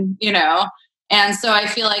again, And so I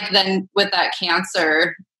feel like then with that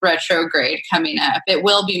Cancer retrograde coming up, it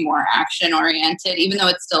will be more action oriented, even though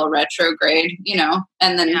it's still retrograde,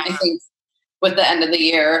 And then I think with the end of the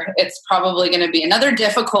year, it's probably going to be another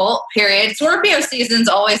difficult period. Scorpio season's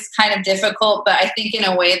always kind of difficult, but I think in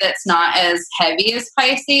a way that's not as heavy as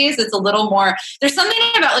Pisces. It's a little more, there's something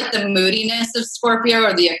about like the moodiness of Scorpio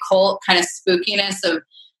or the occult kind of spookiness of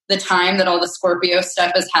the time that all the Scorpio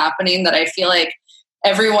stuff is happening that I feel like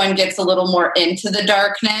everyone gets a little more into the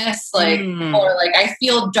darkness, or like I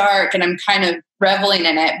feel dark and I'm kind of reveling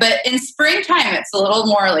in it. But in springtime, it's a little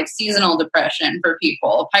more like seasonal depression for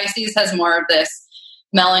people. Pisces has more of this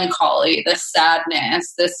melancholy, this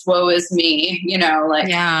sadness, this woe is me,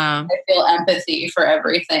 I feel empathy for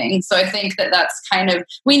everything. So I think that that's kind of,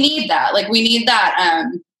 we need that. Like we need that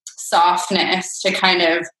softness to kind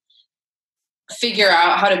of figure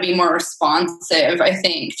out how to be more responsive, I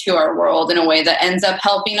think, to our world in a way that ends up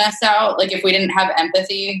helping us out. Like if we didn't have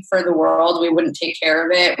empathy for the world, we wouldn't take care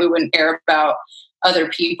of it. We wouldn't care about other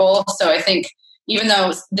people. So I think even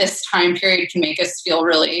though this time period can make us feel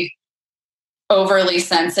really overly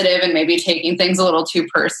sensitive and maybe taking things a little too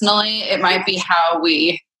personally, it might be how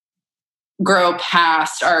we grow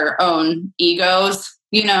past our own egos,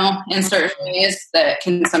 in certain ways that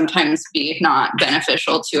can sometimes be not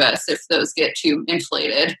beneficial to us if those get too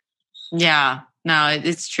inflated. Yeah, no,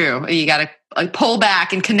 it's true. You got to pull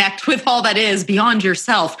back and connect with all that is beyond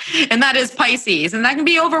yourself. And that is Pisces. And that can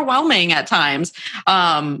be overwhelming at times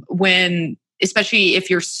when, especially if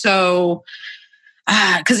you're so,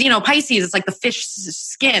 because, Pisces, it's like the fish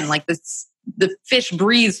skin, like this the fish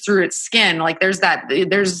breathes through its skin. Like there's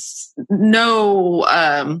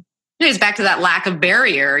no, it's back to that lack of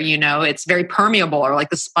barrier, it's very permeable, or like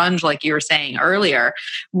the sponge, like you were saying earlier,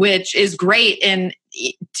 which is great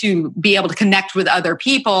to be able to connect with other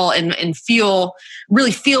people and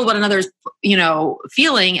really feel what another's,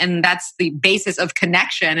 feeling. And that's the basis of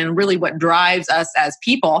connection and really what drives us as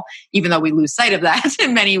people, even though we lose sight of that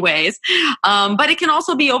in many ways. But it can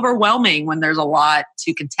also be overwhelming when there's a lot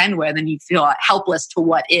to contend with and you feel helpless to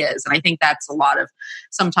what is. And I think that's a lot of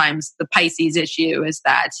sometimes the Pisces issue is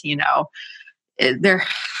that,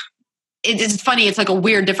 it's funny. It's like a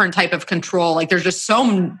weird, different type of control. Like there's just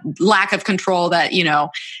so lack of control that,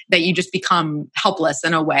 that you just become helpless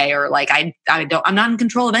in a way, or like, I'm not in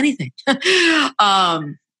control of anything.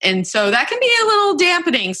 And so that can be a little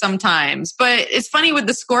dampening sometimes, but it's funny with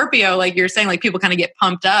the Scorpio, like you're saying, like people kind of get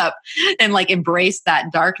pumped up and like embrace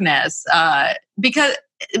that darkness, because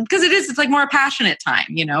it's like more a passionate time,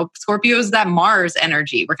 Scorpio is that Mars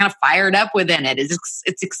energy. We're kind of fired up within it.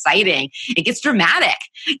 It's exciting. It gets dramatic,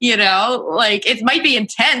 like it might be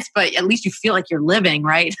intense, but at least you feel like you're living,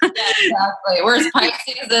 right? Yeah, exactly. Whereas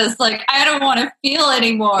Pisces is like, I don't want to feel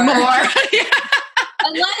anymore. Yeah.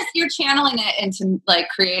 Unless you're channeling it into like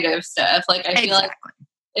creative stuff. Like I feel like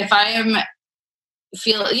if I am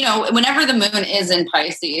whenever the moon is in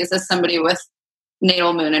Pisces, as somebody with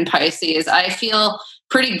natal moon in Pisces, I feel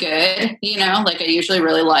pretty good, like I usually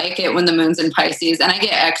really like it when the moon's in Pisces, and I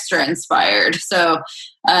get extra inspired. So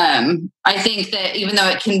I think that even though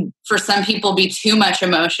it can, for some people, be too much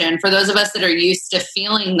emotion, for those of us that are used to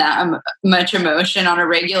feeling that much emotion on a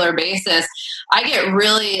regular basis, I get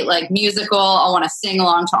really like musical. I want to sing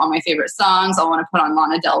along to all my favorite songs. I want to put on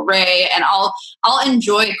Lana Del Rey, and I'll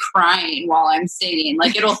enjoy crying while I'm singing.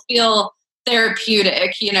 Like it'll feel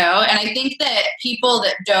therapeutic, and I think that people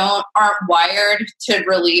that aren't wired to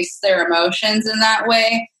release their emotions in that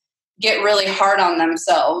way get really hard on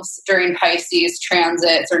themselves during Pisces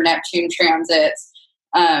transits or Neptune transits,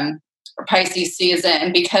 or Pisces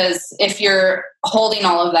season, because if you're holding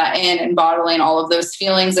all of that in and bottling all of those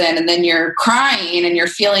feelings in, and then you're crying and you're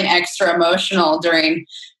feeling extra emotional during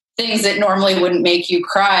things that normally wouldn't make you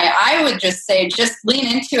cry, I would just say, just lean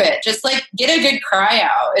into it. Just like get a good cry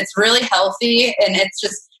out. It's really healthy. And it's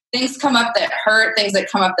just things come up that hurt, things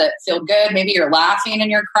that come up that feel good. Maybe you're laughing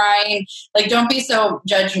and you're crying. Like, don't be so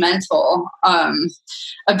judgmental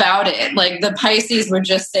about it. Like the Pisces would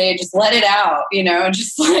just say, just let it out,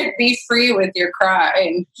 just like be free with your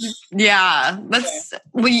crying. Yeah.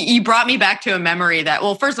 You brought me back to a memory that,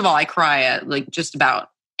 well, first of all, I cry at like just about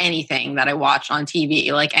anything that I watch on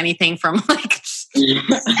TV, like anything from like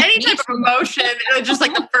any type of emotion. Just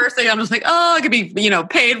like the first thing I'm just like, oh, it could be,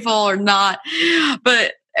 painful or not.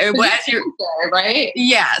 But as you're right.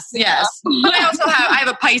 Yes. But I have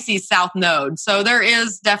a Pisces South Node. So there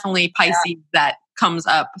is definitely Pisces that comes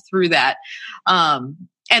up through that. And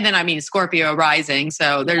then, Scorpio rising.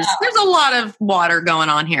 So there's a lot of water going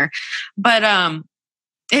on here, but,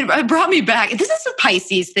 it brought me back. This is a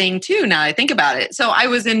Pisces thing too. Now I think about it. So I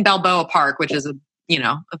was in Balboa Park, which is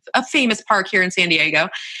a famous park here in San Diego.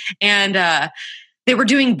 And, they were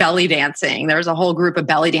doing belly dancing. There was a whole group of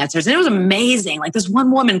belly dancers and it was amazing. Like this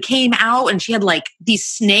one woman came out and she had like these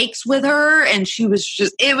snakes with her and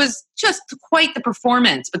it was just quite the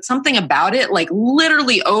performance, but something about it like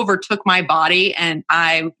literally overtook my body. And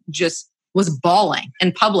I just was bawling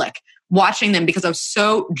in public watching them because I was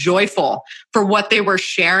so joyful for what they were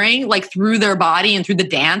sharing, like through their body and through the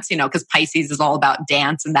dance, because Pisces is all about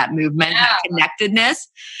dance and that movement, that connectedness.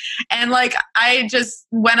 And like, I just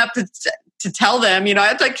went up to tell them, I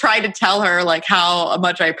had to like try to tell her like how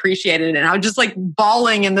much I appreciated it. And I was just like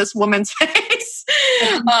bawling in this woman's face.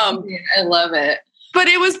 I love it. But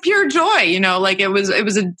it was pure joy, like it was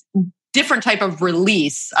a different type of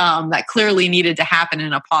release that clearly needed to happen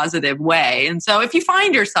in a positive way. And so if you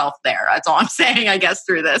find yourself there, that's all I'm saying, I guess,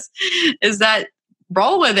 through this, is that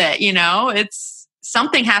roll with it. It's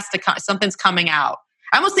something something's coming out.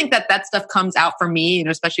 I almost think that stuff comes out for me,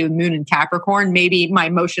 especially with Moon and Capricorn. Maybe my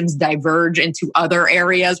emotions diverge into other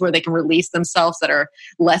areas where they can release themselves that are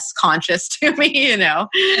less conscious to me, Yeah,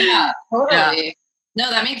 totally. Yeah. No,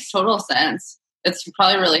 that makes total sense. It's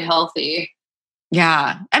probably really healthy.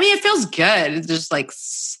 Yeah. It feels good. It's just like,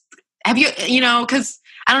 have you, because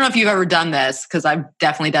I don't know if you've ever done this, because I've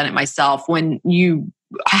definitely done it myself, when you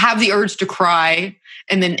have the urge to cry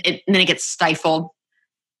and then it gets stifled,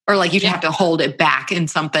 or like you have to hold it back in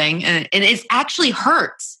something and it actually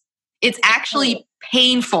hurts. It's actually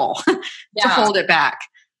painful to hold it back.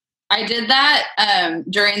 I did that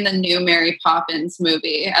during the new Mary Poppins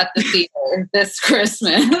movie at the theater this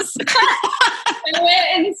Christmas. I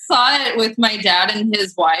went and saw it with my dad and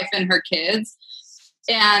his wife and her kids.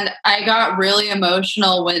 And I got really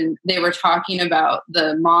emotional when they were talking about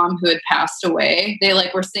the mom who had passed away. They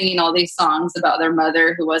were singing all these songs about their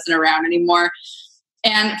mother who wasn't around anymore.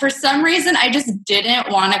 And for some reason, I just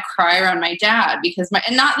didn't want to cry around my dad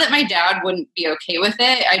and not that my dad wouldn't be okay with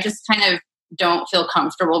it. I just kind of don't feel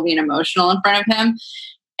comfortable being emotional in front of him.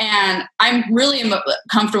 And I'm really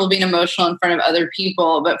comfortable being emotional in front of other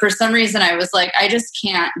people. But for some reason, I was like, I just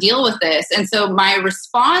can't deal with this. And so my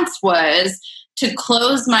response was to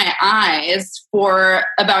close my eyes for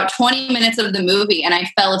about 20 minutes of the movie, and I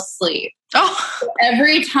fell asleep. Oh. So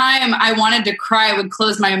every time I wanted to cry, I would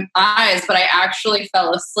close my eyes, but I actually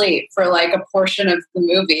fell asleep for a portion of the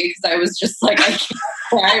movie because I was just like, I can't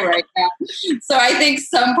cry right now. So I think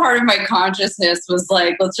some part of my consciousness was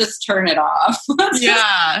like, let's just turn it off.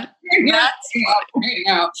 Yeah. Right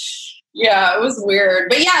now. Yeah, it was weird.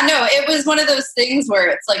 But yeah, no, it was one of those things where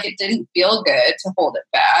it's it didn't feel good to hold it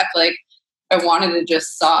back. I wanted to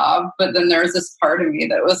just sob, but then there was this part of me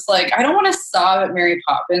that was like, I don't want to sob at Mary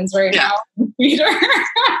Poppins right now, Peter.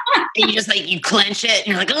 And you just you clench it and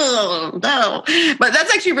you're like, oh, no. But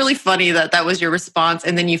that's actually really funny that was your response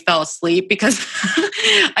and then you fell asleep because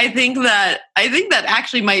I think that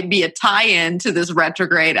actually might be a tie-in to this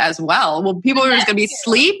retrograde as well. Well, people are just going to be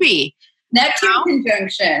sleepy. Neptune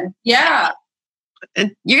conjunction. Yeah.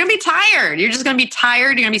 You're going to be tired. You're just going to be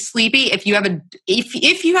tired. You're going to be sleepy. If you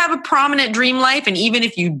have a prominent dream life, and even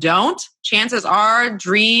if you don't, chances are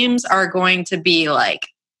dreams are going to be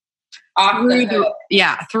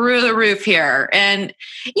through the roof here. And,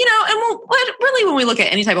 really when we look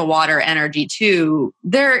at any type of water energy too,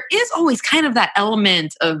 there is always kind of that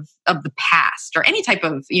element of the past or any type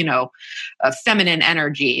of, feminine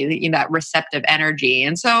energy, that receptive energy.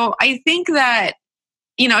 And so I think that,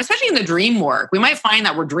 especially in the dream work, we might find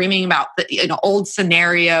that we're dreaming about old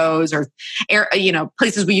scenarios or,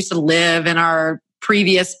 places we used to live in our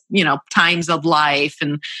previous, times of life.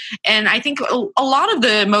 And I think a lot of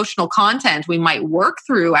the emotional content we might work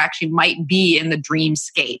through actually might be in the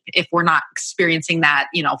dreamscape if we're not experiencing that,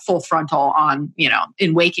 full frontal on,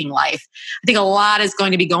 in waking life. I think a lot is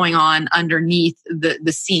going to be going on underneath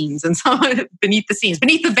the scenes. And so beneath the scenes,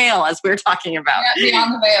 beneath the veil, as we were talking about. Yeah,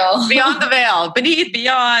 beyond the veil. Beyond the veil.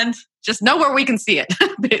 Beyond. Just know where we can see it,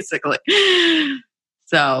 basically.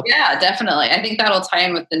 So. Yeah, definitely. I think that'll tie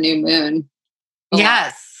in with the new moon.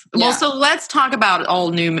 Yes. Yeah. Well, so let's talk about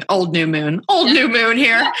old new moon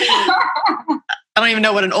here. I don't even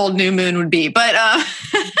know what an old new moon would be, but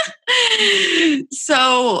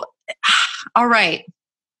so all right.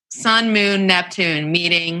 Sun, moon, Neptune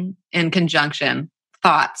meeting in conjunction.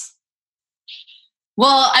 Thoughts?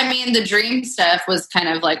 Well, I mean, the dream stuff was kind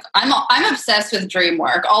of I'm obsessed with dream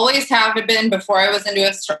work. Always have been before I was into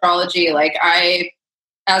astrology. I,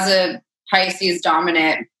 as a Pisces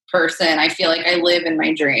dominant person, I feel like I live in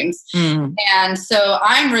my dreams. And so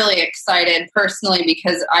I'm really excited personally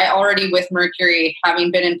because I already, with Mercury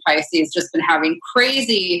having been in Pisces, just been having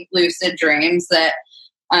crazy lucid dreams that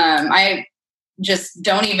I just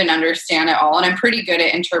don't even understand at all. And I'm pretty good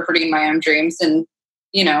at interpreting my own dreams. And,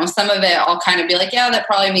 some of it I'll kind of be like, yeah, that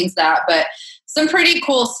probably means that. But some pretty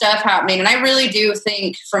cool stuff happening. And I really do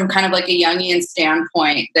think from kind of a Jungian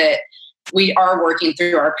standpoint that we are working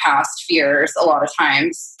through our past fears a lot of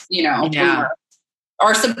times,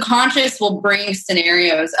 our subconscious will bring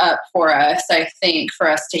scenarios up for us, I think, for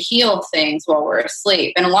us to heal things while we're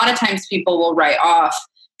asleep. And a lot of times people will write off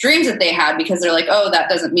dreams that they had because they're like, oh, that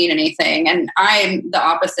doesn't mean anything. And I'm the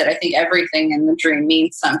opposite. I think everything in the dream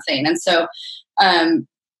means something. And so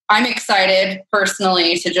I'm excited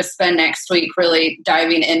personally to just spend next week really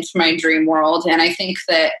diving into my dream world. And I think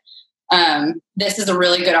that this is a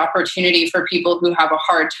really good opportunity for people who have a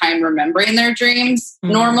hard time remembering their dreams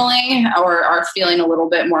normally, or are feeling a little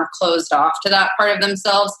bit more closed off to that part of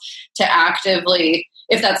themselves, to actively,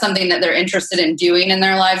 if that's something that they're interested in doing in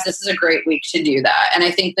their lives, this is a great week to do that. And I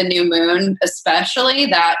think the new moon, especially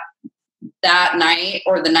that night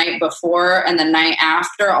or the night before and the night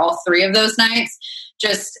after, all three of those nights,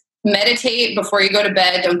 just meditate before you go to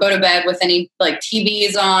bed. Don't go to bed with any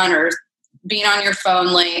TVs on or being on your phone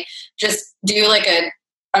late. Just do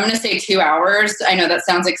I'm going to say 2 hours. I know that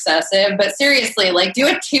sounds excessive, but seriously, do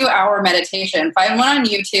a 2-hour meditation. Find one on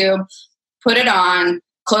YouTube, put it on,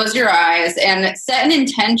 close your eyes, and set an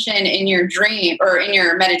intention in your dream or in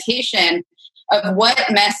your meditation of what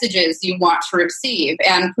messages you want to receive,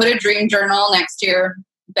 and put a dream journal next to your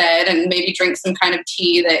bed and maybe drink some kind of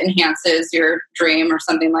tea that enhances your dream or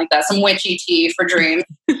something like that. Some witchy tea for dreams.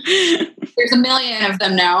 You're There's a million of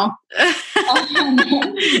them now.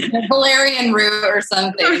 Valerian root or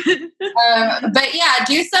something. But yeah,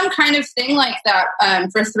 do some kind of thing like that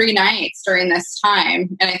for 3 nights during this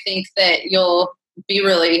time. And I think that you'll be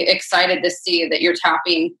really excited to see that you're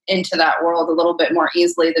tapping into that world a little bit more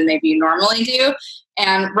easily than maybe you normally do.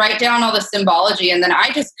 And write down all the symbology. And then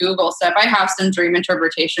I just Google stuff. I have some dream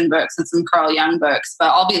interpretation books and some Carl Jung books, but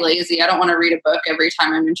I'll be lazy. I don't want to read a book every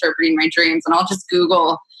time I'm interpreting my dreams. And I'll just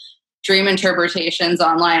Google dream interpretations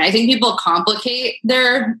online. I think people complicate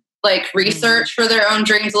their research for their own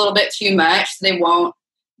dreams a little bit too much. So they won't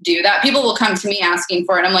do that. People will come to me asking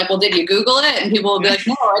for it. I'm like, well, did you Google it? And people will be like,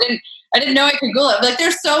 no, I didn't know I could Google it. Like,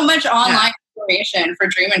 there's so much online information for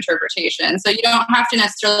dream interpretation. So you don't have to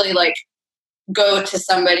necessarily go to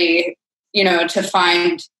somebody, to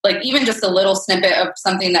find even just a little snippet of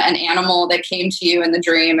something that an animal that came to you in the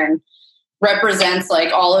dream and represents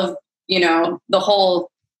all of, the whole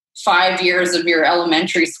 5 years of your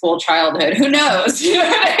elementary school childhood. Who knows? You know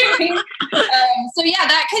what I mean? So yeah,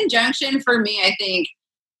 that conjunction for me, I think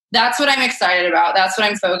that's what I'm excited about. That's what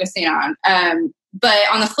I'm focusing on. But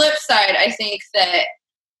on the flip side, I think that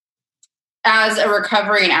as a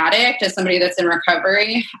recovering addict, as somebody that's in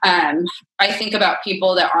recovery, I think about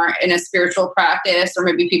people that aren't in a spiritual practice, or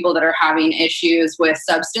maybe people that are having issues with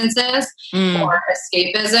substances or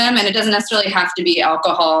escapism. And it doesn't necessarily have to be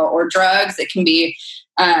alcohol or drugs. It can be,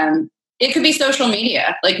 it could be social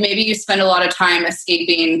media. Like maybe you spend a lot of time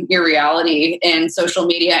escaping your reality in social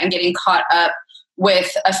media and getting caught up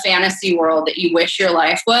with a fantasy world that you wish your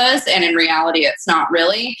life was, and in reality it's not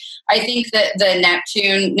really. I think that the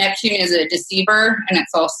Neptune is a deceiver, and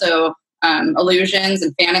it's also illusions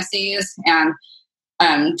and fantasies and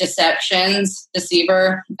deceptions,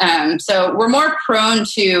 deceiver. So we're more prone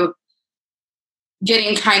to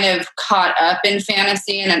getting kind of caught up in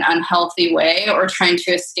fantasy in an unhealthy way, or trying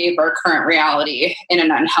to escape our current reality in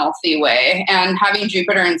an unhealthy way. And having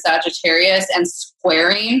Jupiter in Sagittarius and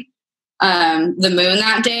squaring the moon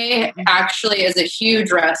that day actually is a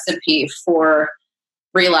huge recipe for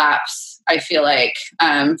relapse, I feel like,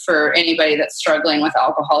 for anybody that's struggling with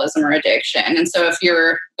alcoholism or addiction. And so if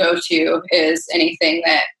your go-to is anything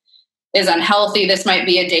that is unhealthy, this might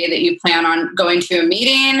be a day that you plan on going to a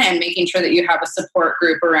meeting and making sure that you have a support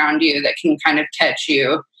group around you that can kind of catch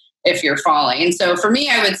you if you're falling. So for me,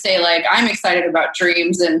 I would say I'm excited about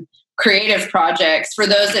dreams and creative projects. For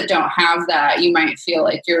those that don't have that, you might feel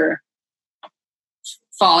like you're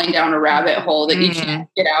falling down a rabbit hole that you can't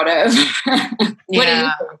get out of. What do you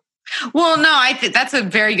think? Well, no, I think that's a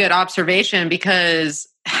very good observation, because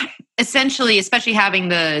essentially, especially having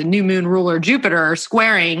the new moon ruler Jupiter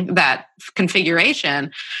squaring that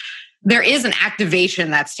configuration, there is an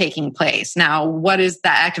activation that's taking place. Now, what is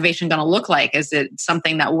that activation going to look like? Is it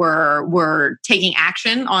something that we're taking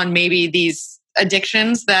action on maybe these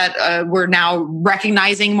addictions that we're now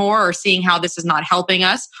recognizing more, or seeing how this is not helping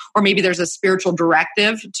us? Or maybe there's a spiritual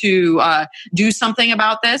directive to do something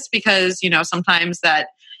about this, because, sometimes that,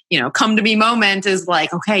 come to me moment is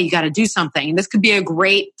like, okay, you got to do something. This could be a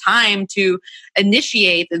great time to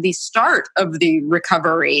initiate the start of the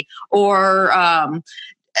recovery, or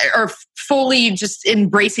fully just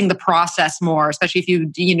embracing the process more, especially if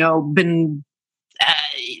you've, been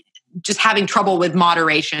just having trouble with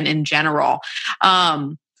moderation in general.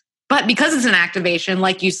 But because it's an activation,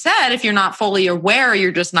 like you said, if you're not fully aware,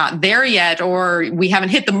 you're just not there yet, or we haven't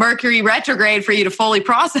hit the Mercury retrograde for you to fully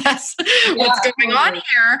process what's going on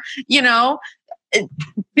here,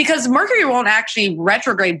 because Mercury won't actually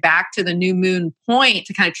retrograde back to the new moon point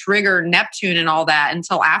to kind of trigger Neptune and all that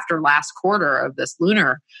until after last quarter of this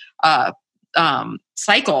lunar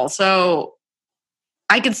cycle. So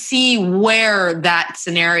I could see where that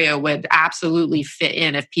scenario would absolutely fit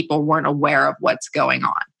in if people weren't aware of what's going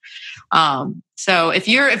on. So if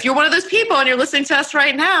you're one of those people and you're listening to us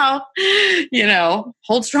right now,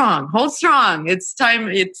 hold strong. It's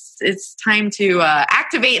time to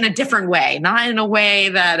activate in a different way, not in a way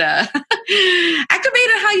that activate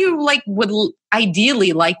it how you would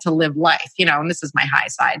ideally like to live life, and this is my high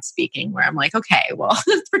side speaking, where I'm like, okay, well,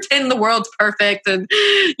 let's pretend the world's perfect and,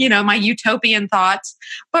 my utopian thoughts.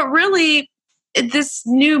 But really, this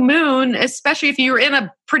new moon, especially if you're in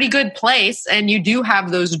a pretty good place and you do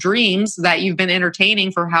have those dreams that you've been entertaining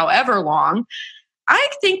for however long, I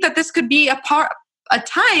think that this could be a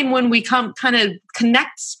time when we kind of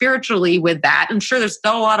connect spiritually with that. I'm sure there's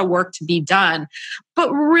still a lot of work to be done, but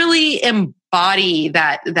really embody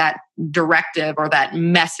that directive or that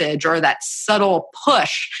message or that subtle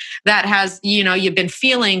push that has, you've been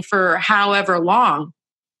feeling for however long.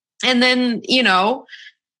 And then,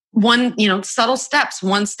 subtle steps,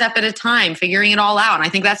 one step at a time, figuring it all out. And I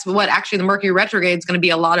think that's what actually the Mercury retrograde is going to be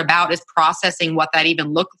a lot about, is processing what that even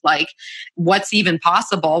looked like, what's even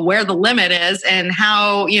possible, where the limit is, and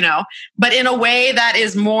how, but in a way that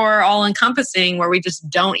is more all encompassing, where we just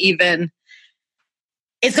don't even,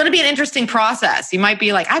 it's going to be an interesting process. You might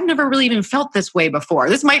be like, I've never really even felt this way before.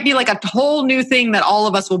 This might be like a whole new thing that all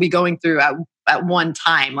of us will be going through at one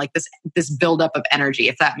time, like this buildup of energy,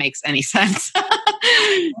 if that makes any sense.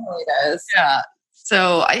 It really does. Yeah.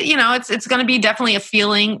 So, it's going to be definitely a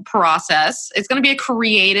feeling process. It's going to be a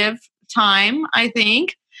creative time, I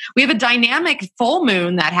think. We have a dynamic full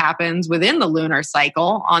moon that happens within the lunar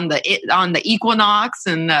cycle on the equinox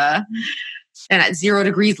and at 0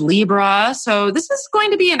 degrees Libra. So this is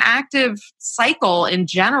going to be an active cycle in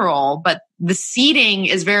general, but the seeding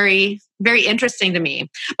is very, very interesting to me.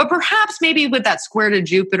 But perhaps maybe with that square to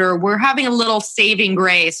Jupiter, we're having a little saving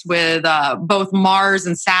grace with both Mars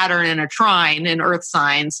and Saturn in a trine in Earth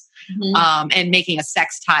signs, and making a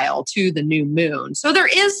sextile to the new moon. So there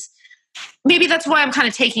is, maybe that's why I'm kind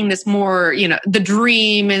of taking this more, the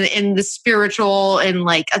dream and the spiritual, and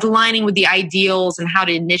like aligning with the ideals and how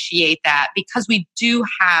to initiate that, because we do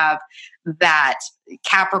have that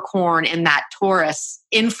Capricorn and that Taurus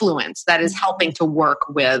influence that is helping to work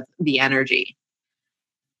with the energy.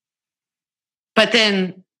 But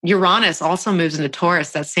then Uranus also moves into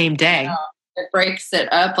Taurus that same day. Yeah, it breaks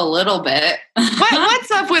it up a little bit.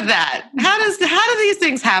 What's up with that? How do these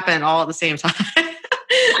things happen all at the same time?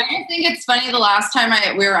 I think it's funny. The last time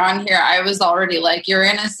we were on here, I was already like,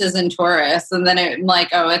 Uranus is in Taurus. And then I'm like,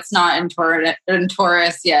 oh, it's not in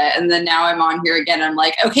Taurus yet. And then now I'm on here again. I'm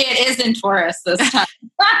like, okay, it is in Taurus this time.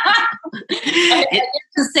 I get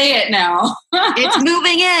to say it now. It's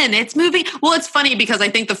moving in. It's moving. Well, it's funny because I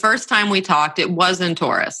think the first time we talked, it was in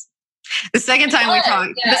Taurus. The second time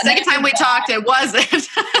we talked, it wasn't. It's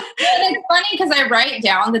funny because I write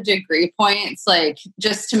down the degree points, like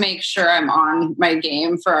just to make sure I'm on my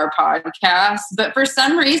game for our podcast. But for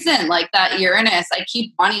some reason, like that Uranus, I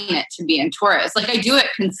keep wanting it to be in Taurus. Like I do it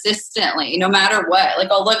consistently, no matter what.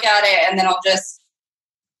 Like I'll look at it and then I'll just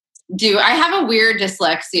I have a weird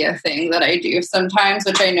dyslexia thing that I do sometimes,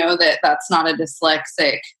 which I know that that's not a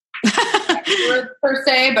dyslexic word per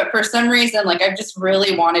se, but for some reason, like I've just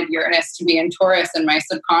really wanted Uranus to be in Taurus in my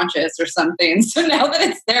subconscious or something. So now that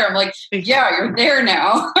it's there, I'm like, yeah, you're there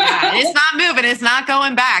now. Yeah, it's not moving. It's not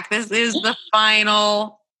going back. This is the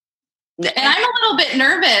final. And I'm a little bit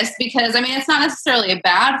nervous because, I mean, it's not necessarily a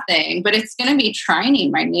bad thing, but it's going to be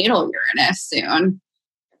trining my natal Uranus soon.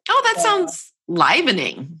 Oh, that sounds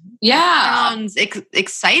livening. Yeah. Sounds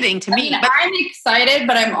exciting to me. But I'm excited,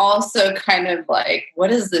 but I'm also kind of like,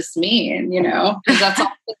 what does this mean? Because that's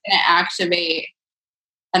also going to activate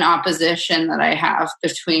an opposition that I have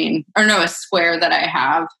a square that I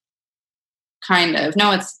have. Kind of.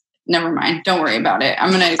 No, never mind. Don't worry about it.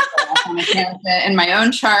 I'm going to go off on a tangent in my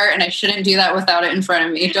own chart, and I shouldn't do that without it in front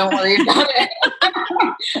of me. Don't worry about it.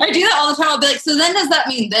 I do that all the time. I'll be like, so then does that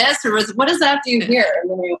mean this? Or what does that do here?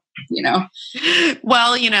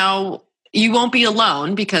 Well, you won't be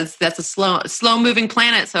alone because that's a slow moving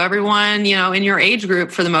planet. So everyone, in your age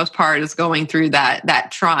group for the most part is going through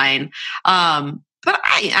that trine. But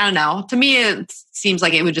I don't know. To me, it seems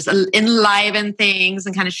like it would just enliven things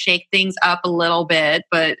and kind of shake things up a little bit.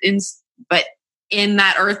 But in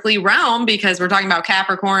that earthly realm, because we're talking about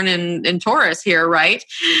Capricorn and Taurus here, right?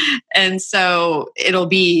 And so it'll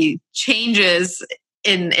be changes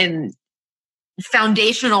in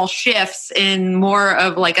foundational shifts in more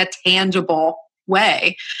of like a tangible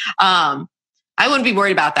way. I wouldn't be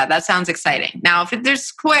worried about that. That sounds exciting. Now, if there's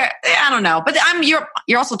square, I don't know. But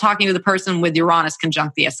you're also talking to the person with Uranus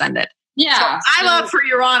conjunct the ascendant. Yeah. So I'm up for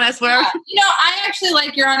Uranus. Yeah. I actually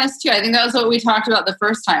like Uranus too. I think that was what we talked about the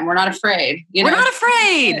first time. We're not afraid. We're not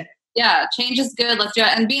afraid. Yeah. Change is good. Let's do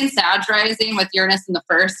it. And being Sag rising with Uranus in the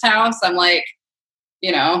first house, I'm like,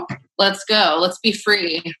 let's go. Let's be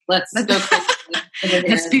free. Let's go crazy.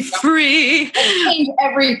 Let's be free. Let's change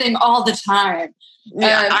everything all the time.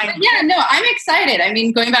 I'm excited. I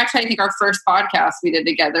mean, going back to, I think, our first podcast we did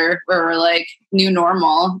together where we're like new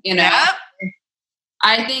normal, Yep.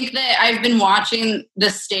 I think that I've been watching the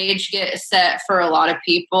stage get set for a lot of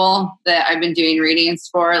people that I've been doing readings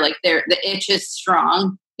for. Like the itch is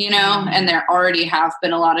strong, and there already have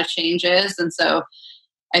been a lot of changes. And so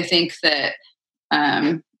I think that,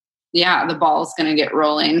 the ball is going to get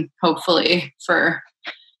rolling, hopefully, for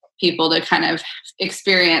people to kind of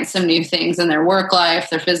experience some new things in their work life,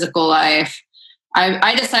 their physical life.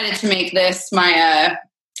 I decided to make this my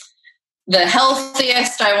the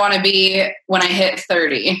healthiest I want to be when I hit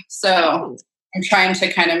 30. So I'm trying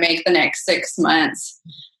to kind of make the next 6 months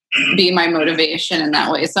be my motivation in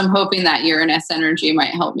that way. So I'm hoping that Uranus energy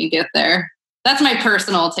might help me get there. That's my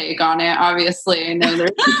personal take on it. Obviously, I know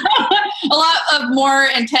there's a lot of more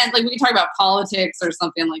intent. Like we can talk about politics or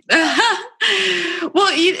something like that.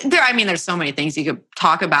 Well, there's so many things you could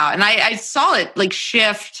talk about, and I saw it like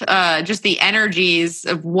shift just the energies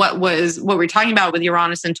of what we're talking about with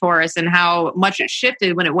Uranus and Taurus, and how much it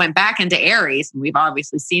shifted when it went back into Aries. And we've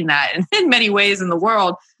obviously seen that in many ways in the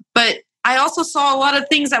world, but I also saw a lot of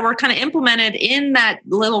things that were kind of implemented in that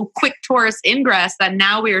little quick Taurus ingress that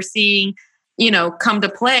now we are seeing, come to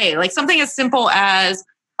play. Like something as simple as,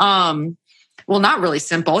 not really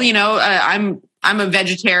simple, I'm a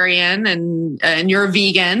vegetarian and you're a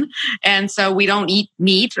vegan. And so we don't eat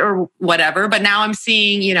meat or whatever. But now I'm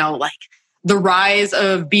seeing, like the rise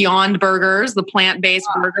of Beyond Burgers, the plant-based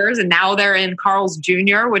burgers. And now they're in Carl's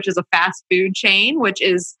Jr., which is a fast food chain, which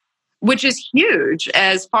is huge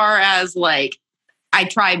as far as like, I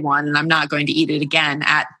tried one and I'm not going to eat it again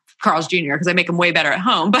at Carl's Jr. because I make them way better at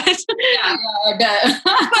home. But yeah, I bet.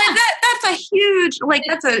 But that's a huge, like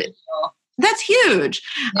that's huge.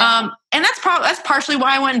 Yeah. And that's partially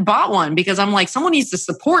why I went and bought one, because I'm like, someone needs to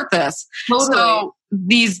support this.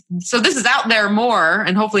 Totally. So this is out there more,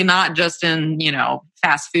 and hopefully not just in,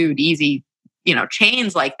 fast food, easy,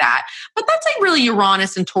 chains like that. But that's like really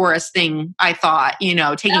Uranus and Taurus thing, I thought,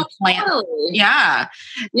 taking plant. Totally. Yeah.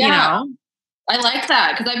 I like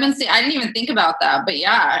that because I didn't even think about that, but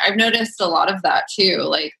yeah, I've noticed a lot of that too.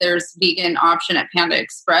 Like there's vegan option at Panda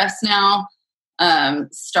Express now.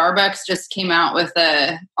 Starbucks just came out with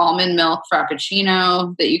a almond milk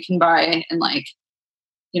frappuccino that you can buy in like,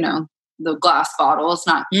 the glass bottles,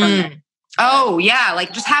 not from Oh yeah,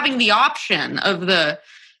 like just having the option of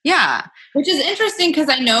which is interesting because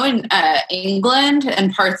I know in England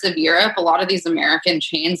and parts of Europe, a lot of these American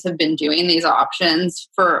chains have been doing these options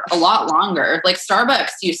for a lot longer. Like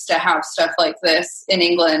Starbucks used to have stuff like this in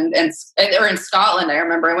England or in Scotland. I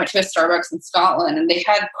remember I went to a Starbucks in Scotland and they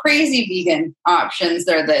had crazy vegan options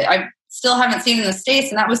there that I still haven't seen in the States,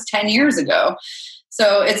 and that was 10 years ago.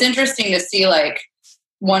 So it's interesting to see like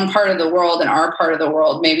one part of the world and our part of the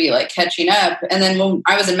world maybe like catching up. And then when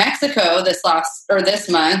I was in Mexico this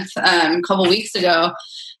month, a couple weeks ago,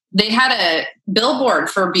 they had a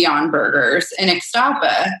billboard for Beyond Burgers in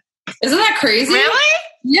Ixtapa. Isn't that crazy? Really?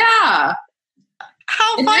 Yeah.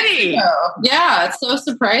 How funny. Mexico. Yeah, it's so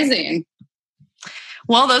surprising.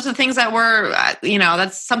 Well, those are things that were,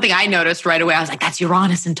 that's something I noticed right away. I was like, that's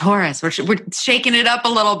Uranus and Taurus. We're shaking it up a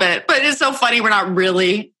little bit. But it's so funny. We're not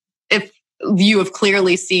really, if you have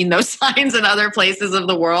clearly seen those signs in other places of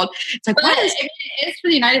the world. It's like, it's for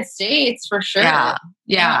the United States for sure.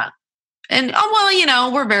 Yeah. And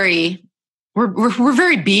we're very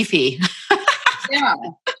beefy. Yeah,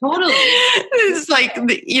 totally. It's like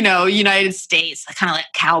United States, kind of like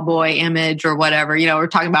cowboy image or whatever. We're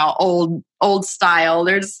talking about old style.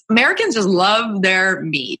 Americans just love their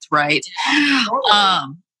meat, right? Yeah,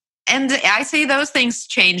 totally. And I see those things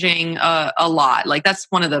changing a lot. Like that's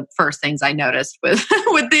one of the first things I noticed with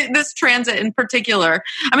this transit in particular.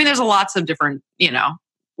 I mean, there's lots of different,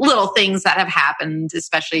 little things that have happened,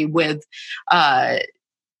 especially with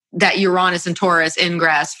that Uranus and Taurus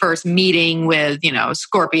ingress first meeting with,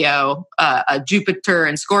 Scorpio, Jupiter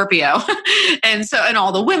and Scorpio. and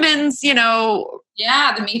all the women's,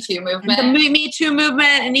 yeah, the Me Too movement. The Me Too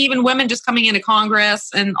movement, and even women just coming into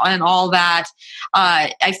Congress and all that.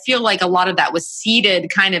 I feel like a lot of that was seeded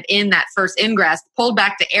kind of in that first ingress, pulled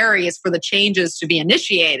back to Aries for the changes to be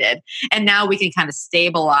initiated. And now we can kind of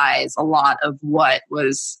stabilize a lot of what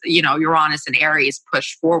was, Uranus and Aries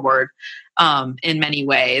pushed forward in many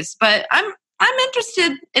ways. But I'm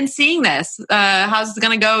interested in seeing this. How's it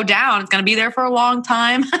going to go down? It's going to be there for a long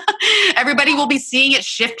time. Everybody will be seeing it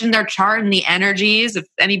shift in their chart and the energies. If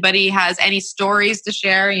anybody has any stories to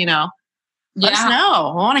share, let us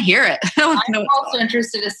know. I want to hear it. I'm also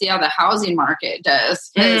interested to see how the housing market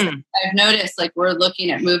does. Because I've noticed like we're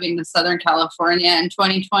looking at moving to Southern California in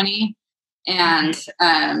 2020. And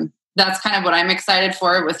that's kind of what I'm excited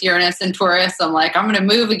for with Uranus and Taurus. I'm like, I'm going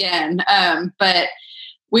to move again. But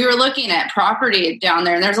we were looking at property down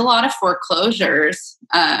there, and there's a lot of foreclosures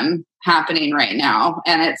happening right now.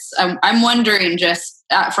 And I'm wondering just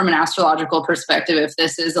from an astrological perspective, if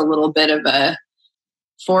this is a little bit of a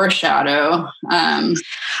foreshadow.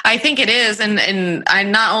 I think it is. And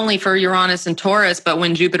I'm not only for Uranus and Taurus, but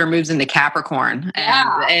when Jupiter moves into Capricorn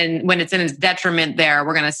and when it's in its detriment there,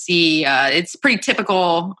 we're going to see, it's pretty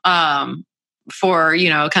typical, for,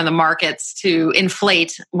 kind of the markets to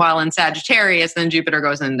inflate while in Sagittarius, then Jupiter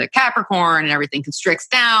goes into Capricorn and everything constricts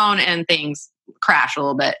down and things crash a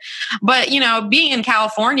little bit. But, being in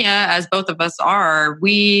California, as both of us are,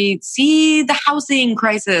 we see the housing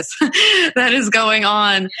crisis that is going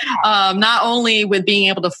on, not only with being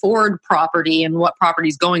able to afford property and what property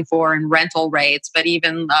is going for and rental rates, but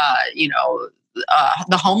even,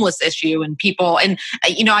 the homeless issue and people. And,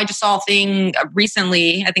 I just saw a thing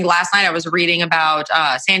recently, I think last night I was reading about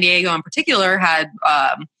San Diego in particular had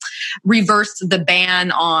reversed the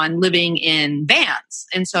ban on living in vans.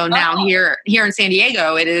 And so now here in San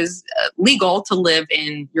Diego, it is legal to live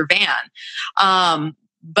in your van.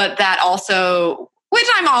 But that also, which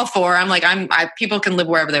I'm all for. I'm like, people can live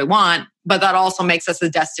wherever they want, but that also makes us a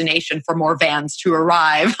destination for more vans to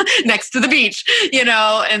arrive next to the beach,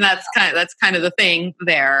 and that's kind of the thing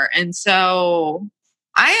there. And so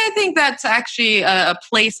I think that's actually a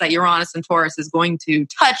place that Uranus and Taurus is going to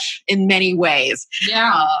touch in many ways.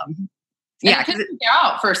 Yeah. It could be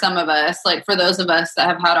out for some of us, like for those of us that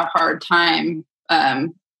have had a hard time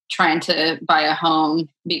trying to buy a home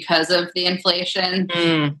because of the inflation.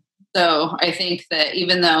 So I think that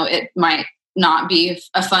even though it might not be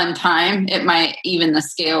a fun time, it might even the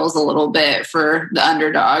scales a little bit for the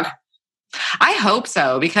underdog. I hope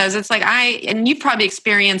so, because it's like and you've probably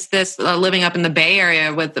experienced this living up in the Bay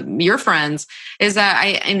Area with your friends, is that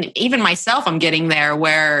and even myself, I'm getting there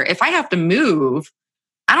where if I have to move,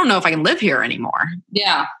 I don't know if I can live here anymore.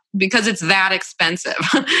 Yeah. Because it's that expensive.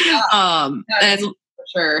 Yeah. And, for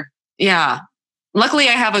sure. Yeah. Luckily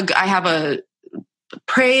I have a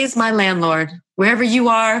praise my landlord wherever you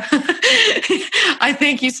are. I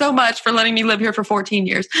thank you so much for letting me live here for 14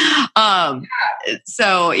 years.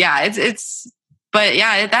 So yeah, but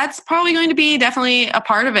yeah, that's probably going to be definitely a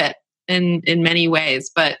part of it in many ways,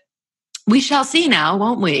 but we shall see now,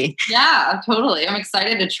 won't we? Yeah, totally. I'm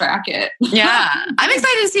excited to track it. Yeah. I'm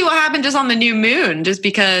excited to see what happened just on the new moon, just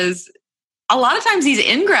because a lot of times these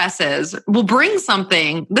ingresses will bring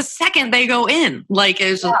something the second they go in. Like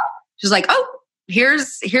it's just like, oh,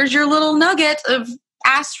 here's your little nugget of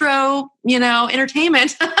astro,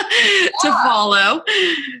 entertainment to follow.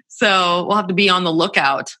 So we'll have to be on the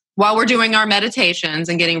lookout while we're doing our meditations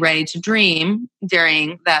and getting ready to dream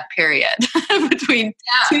during that period between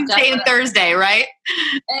Tuesday and Thursday, right?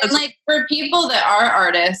 And like for people that are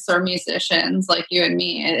artists or musicians like you and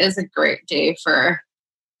me, it is a great day for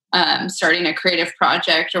starting a creative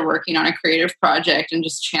project or working on a creative project and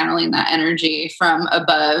just channeling that energy from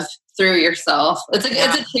above through yourself. It's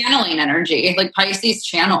a channeling energy, like Pisces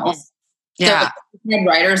channels. Yeah. So if you have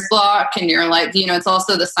writer's block and you're like, it's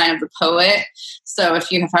also the sign of the poet. So if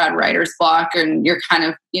you have had writer's block and you're kind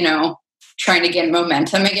of, trying to get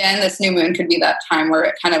momentum again, this new moon could be that time where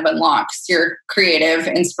it kind of unlocks your creative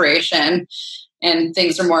inspiration and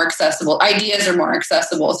things are more accessible. Ideas are more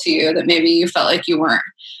accessible to you that maybe you felt like you weren't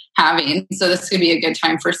having. So this could be a good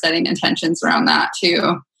time for setting intentions around that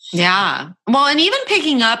too. Yeah. Well, and even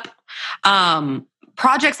picking up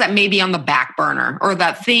projects that may be on the back burner or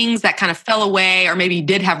that things that kind of fell away or maybe you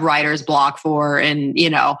did have writer's block for. And,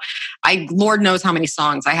 Lord knows how many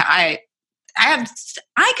songs I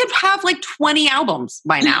could have like 20 albums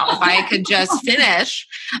by now if I could just finish,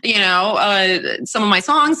 some of my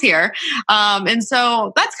songs here. And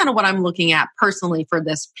so that's kind of what I'm looking at personally for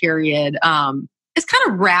this period. Is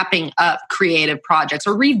kind of wrapping up creative projects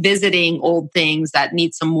or revisiting old things that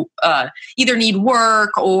need some, either need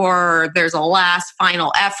work or there's a last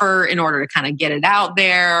final effort in order to kind of get it out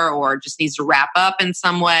there or just needs to wrap up in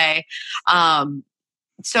some way.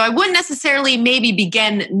 So I wouldn't necessarily maybe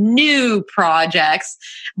begin new projects,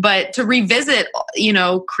 but to revisit,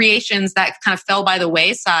 creations that kind of fell by the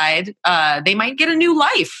wayside, they might get a new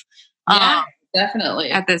life. Yeah,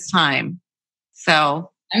 definitely. At this time. So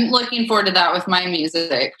I'm looking forward to that with my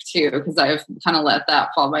music too, because I've kind of let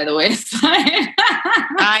that fall by the wayside.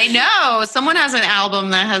 I know. Someone has an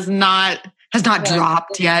album that has not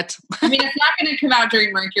dropped yet. I mean, it's not going to come out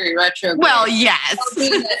during Mercury retrograde. Well, yes.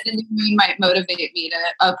 The moon might motivate me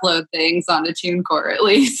to upload things onto TuneCore at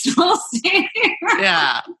least. We'll see.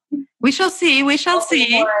 Yeah. We shall see. We shall see.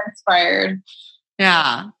 More inspired.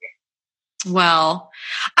 Yeah. Well,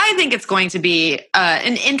 I think it's going to be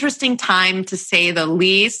an interesting time to say the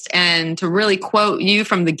least, and to really quote you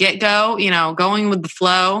from the get-go, going with the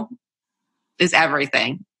flow is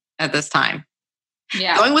everything at this time.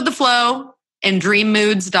 Yeah. Going with the flow and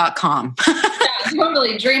dreammoods.com. Yeah,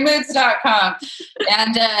 totally. Dreammoods.com.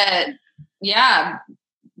 And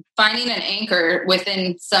finding an anchor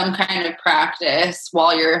within some kind of practice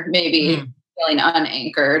while you're maybe feeling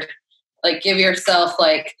unanchored. Like give yourself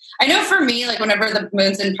I know for me, whenever the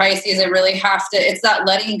moon's in Pisces, I really it's that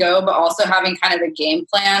letting go, but also having kind of a game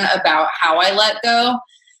plan about how I let go.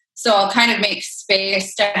 So I'll kind of make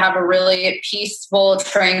space to have a really peaceful,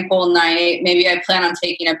 tranquil night. Maybe I plan on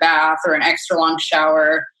taking a bath or an extra long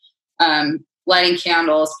shower, lighting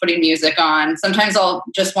candles, putting music on. Sometimes I'll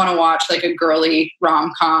just want to watch like a girly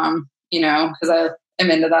rom-com, because I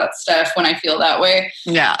am into that stuff when I feel that way.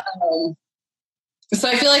 Yeah. So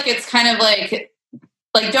I feel like it's kind of like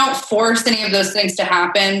don't force any of those things to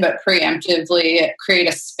happen, but preemptively create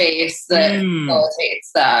a space that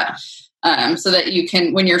facilitates that, so that you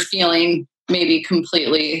can, when you're feeling maybe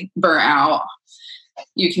completely burnt out,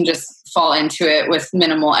 you can just fall into it with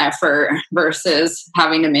minimal effort versus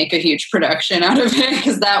having to make a huge production out of it,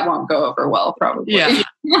 because that won't go over well probably. Yeah.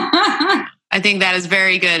 I think that is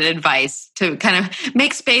very good advice, to kind of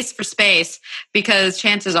make space for space, because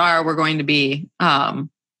chances are we're going to be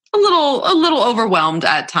a little overwhelmed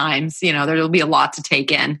at times. There'll be a lot to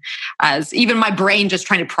take in, as even my brain just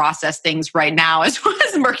trying to process things right now as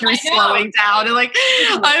Mercury slowing down. And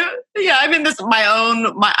I'm in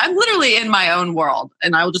I'm literally in my own world,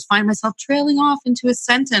 and I will just find myself trailing off into a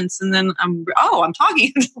sentence, and then I'm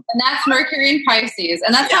talking. And that's Mercury in Pisces.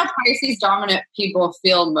 And that's how Pisces dominant people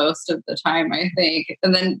feel most of the time, I think.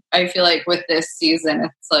 And then I feel like with this season,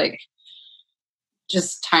 it's like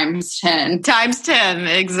just times 10. Times 10,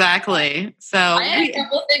 exactly. So I had a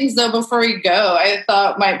couple things though before we go I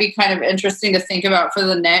thought might be kind of interesting to think about for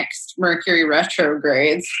the next Mercury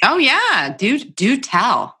retrogrades. Oh yeah, do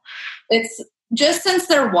tell. It's just, since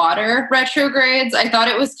they're water retrogrades, I thought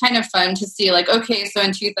it was kind of fun to see, like, okay, so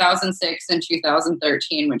in 2006 and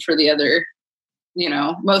 2013, which were the other,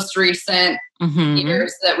 most recent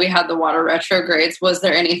years that we had the water retrogrades, was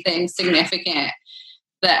there anything significant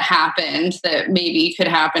that happened that maybe could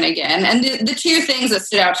happen again? And the two things that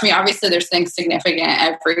stood out to me, obviously there's things significant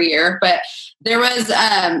every year, but there was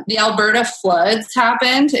the Alberta floods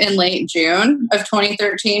happened in late June of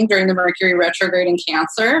 2013 during the Mercury retrograde in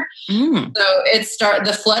Cancer. So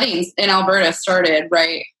the flooding in Alberta started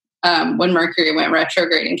right when Mercury went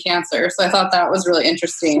retrograde in Cancer. So I thought that was really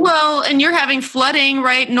interesting. Well, and you're having flooding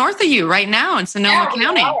right north of you right now in Sonoma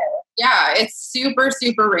County. Yeah, it's super,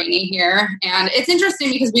 super rainy here. And it's interesting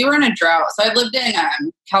because we were in a drought. So I lived in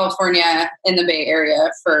California in the Bay Area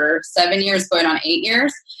for 7 years, going on 8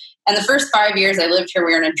 years. And the first 5 years I lived here,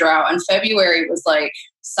 we were in a drought. And February was like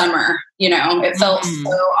summer, it felt so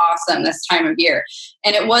awesome this time of year.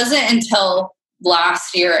 And it wasn't until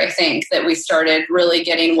last year, I think, that we started really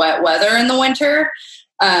getting wet weather in the winter.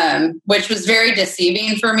 Which was very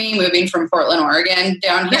deceiving for me, moving from Portland, Oregon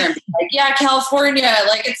down here and being like, yeah, California,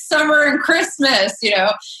 like it's summer and Christmas,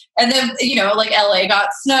 and then, like LA got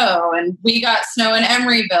snow and we got snow in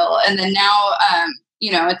Emeryville. And then now,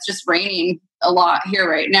 it's just raining a lot here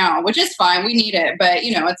right now, which is fine. We need it, but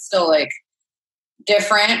it's still like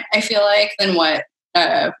different, I feel like, than what,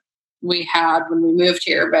 we had when we moved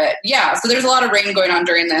here. But yeah, so there's a lot of rain going on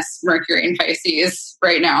during this Mercury in Pisces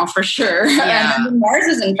right now for sure. Yeah. And when Mars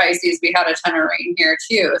is in Pisces, we had a ton of rain here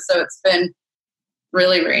too. So it's been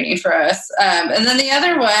really rainy for us. And then the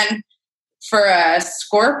other one for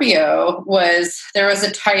Scorpio there was a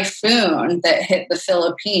typhoon that hit the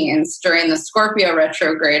Philippines during the Scorpio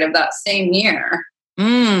retrograde of that same year,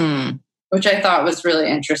 which I thought was really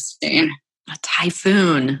interesting. A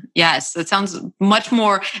typhoon. Yes, it sounds much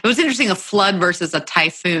more. It was interesting, a flood versus a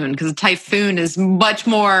typhoon, because a typhoon is much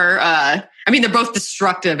more, they're both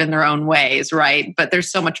destructive in their own ways, right? But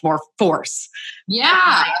there's so much more force.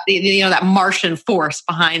 Yeah. That Martian force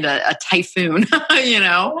behind a typhoon,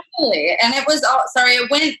 Totally. And it was,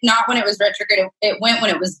 it went not when it was retrograde, it went when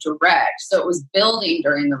it was direct. So it was building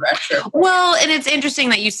during the retrograde. Well, and it's interesting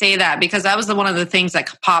that you say that, because that was one of the things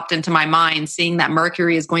that popped into my mind, seeing that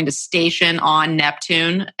Mercury is going to station on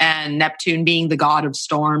Neptune, and Neptune being the god of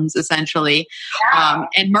storms, essentially. Yeah.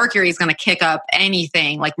 And Mercury is going to kick up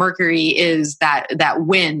anything. Like Mercury is that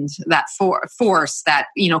wind, that force, that,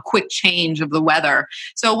 quick change of the weather.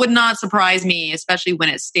 So it would not surprise me, especially when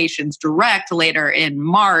it stations direct later in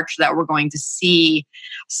March, that we're going to see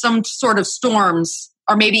some sort of storms,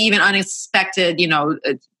 or maybe even unexpected,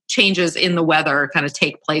 changes in the weather kind of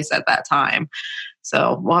take place at that time.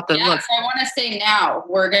 So we'll have to look. So I want to say now,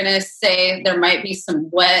 we're going to say there might be some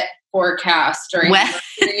wet forecast during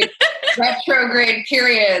retrograde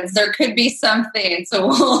periods. There could be something. So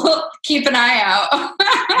we'll keep an eye out.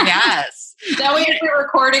 Yes. That way, if we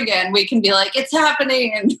record again, we can be like, it's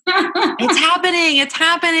happening. It's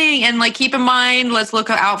happening. And like, keep in mind, let's look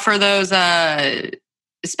out for those,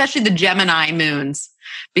 especially the Gemini moons,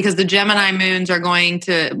 because the Gemini moons are this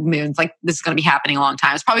is going to be happening a long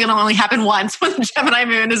time. It's probably going to only happen once when the Gemini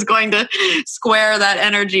moon is going to square that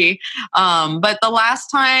energy. But the last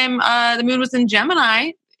time the moon was in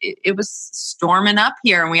Gemini, it was storming up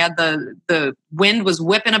here, and we had the wind was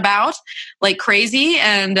whipping about like crazy.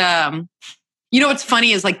 And what's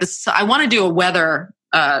funny is like this. I want to do a weather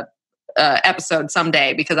episode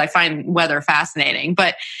someday because I find weather fascinating.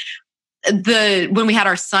 But when we had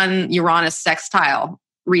our Sun Uranus sextile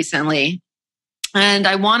recently, and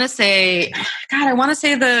I want to say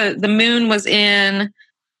the moon was in.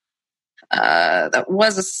 That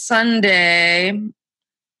was a Sunday.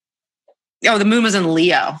 Oh, the moon was in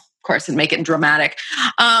Leo. Of course, it'd make it dramatic.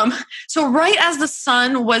 So right as the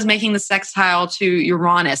sun was making the sextile to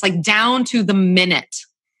Uranus, like down to the minute,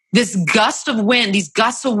 these gusts of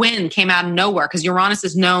wind came out of nowhere because Uranus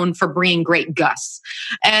is known for bringing great gusts.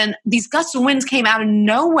 And these gusts of winds came out of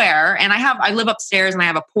nowhere. And I live upstairs and I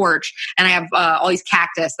have a porch and I have all these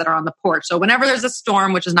cactus that are on the porch. So whenever there's a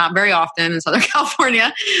storm, which is not very often in Southern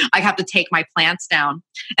California, I have to take my plants down.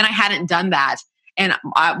 And I hadn't done that. And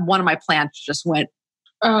one of my plants just went,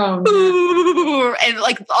 oh, and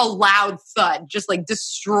like a loud thud just like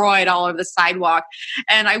destroyed all over the sidewalk.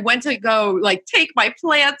 And I went to go like take my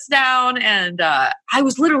plants down, and I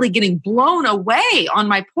was literally getting blown away on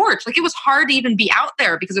my porch. Like it was hard to even be out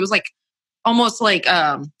there because it was like almost like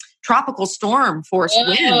tropical storm force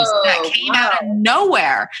winds that came out of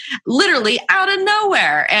nowhere, literally out of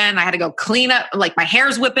nowhere. And I had to go clean up, like my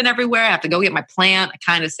hair's whipping everywhere. I have to go get my plant. I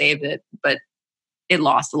kind of saved it, but it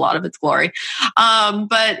lost a lot of its glory.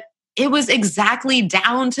 But it was exactly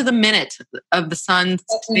down to the minute of the sun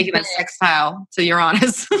making a sextile to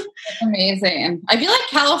Uranus. That's amazing. I feel like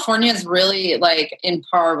California is really like in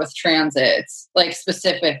par with transits, like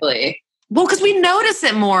specifically. Well, because we notice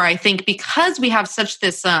it more, I think, because we have such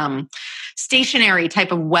this stationary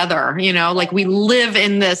type of weather, like we live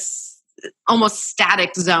in this almost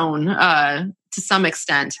static zone to some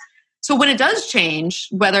extent. So when it does change,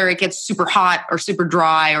 whether it gets super hot or super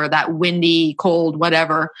dry or that windy, cold,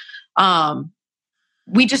 whatever,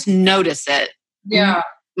 we just notice it. Yeah.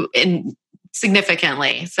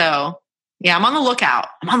 Significantly. So yeah, I'm on the lookout.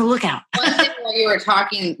 One thing while you were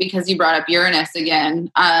talking, because you brought up Uranus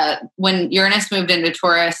again, when Uranus moved into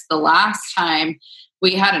Taurus the last time,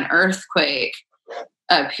 we had an earthquake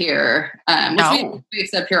up here, which we have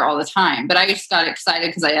earthquakes up here all the time. But I just got excited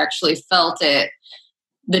because I actually felt it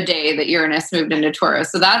the day that Uranus moved into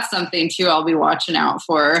Taurus. So that's something too I'll be watching out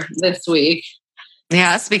for this week.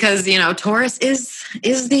 Yes, because Taurus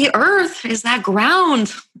is the earth, is that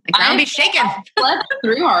ground. The ground be shaking. I slept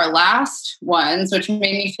through our last ones, which made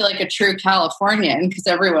me feel like a true Californian because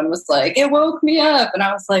everyone was like, it woke me up. And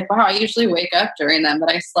I was like, wow, I usually wake up during them, but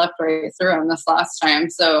I slept right through them this last time.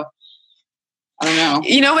 So I don't know.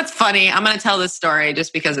 You know what's funny? I'm going to tell this story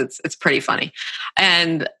just because it's pretty funny.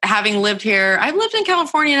 And having lived here, I've lived in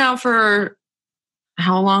California now for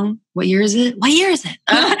how long? What year is it?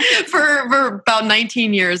 For about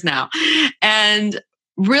 19 years now. And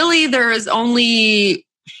really there is only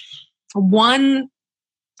one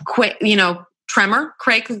quake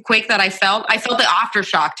that I felt. I felt the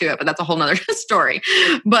aftershock to it, but that's a whole nother story.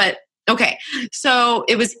 But okay. So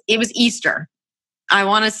it was Easter. I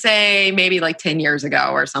want to say maybe like 10 years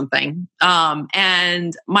ago or something.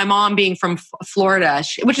 And my mom being from Florida,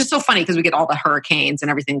 which is so funny because we get all the hurricanes and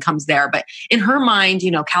everything comes there. But in her mind,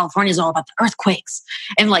 California is all about the earthquakes.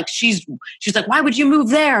 And like, she's like, why would you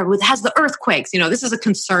move there? It has the earthquakes. This is a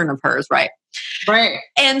concern of hers. Right. Right.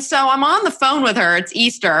 And so I'm on the phone with her. It's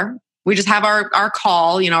Easter. We just have our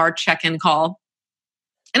call, our check-in call.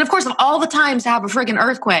 And of course, of all the times to have a freaking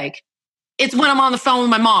earthquake, it's when I'm on the phone with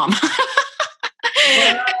my mom.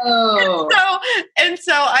 And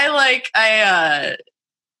so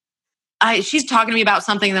she's talking to me about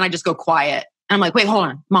something, and then I just go quiet. And I'm like, wait, hold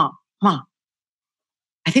on, mom,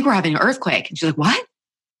 I think we're having an earthquake. And she's like, what?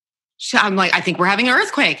 I'm like, I think we're having an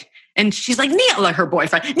earthquake. And she's like, Neil, like her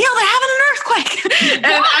boyfriend, Neil, they're having an earthquake. And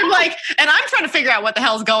I'm like, and I'm trying to figure out what the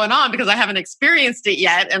hell's going on because I haven't experienced it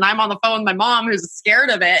yet. And I'm on the phone with my mom who's scared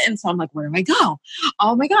of it. And so I'm like, where do I go?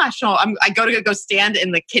 Oh my gosh. So I go stand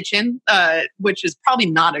in the kitchen, which is probably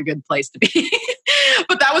not a good place to be.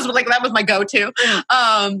 But that was my go-to.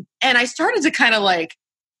 And I started to kind of like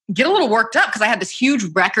get a little worked up because I had this huge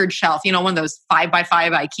record shelf, one of those 5x5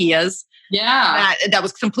 Ikeas. Yeah. That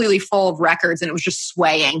was completely full of records and it was just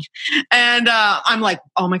swaying. And I'm like,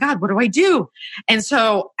 oh my God, what do I do? And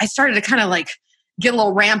so I started to kind of like get a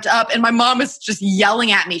little ramped up and my mom was just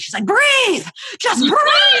yelling at me. She's like, breathe, just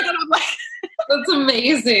breathe. And I'm like, that's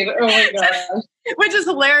amazing. Oh my God. Which is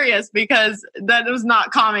hilarious because that was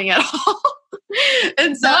not calming at all.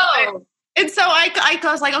 And so I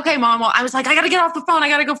was like, okay, mom. Well, I was like, I got to get off the phone. I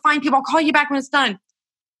got to go find people. I'll call you back when it's done.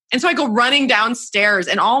 so I go running downstairs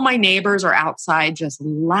and all my neighbors are outside just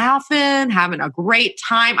laughing, having a great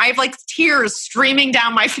time. I have like tears streaming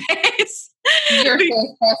down my face. You're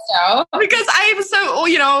so stressed out. Because I was so,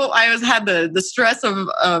 I had the stress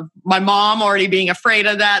of my mom already being afraid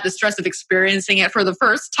of that, the stress of experiencing it for the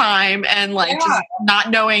first time and just not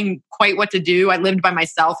knowing quite what to do. I lived by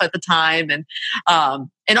myself at the time and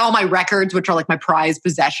all my records, which are like my prized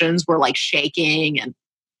possessions, were like shaking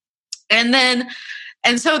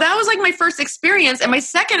and so that was like my first experience. And my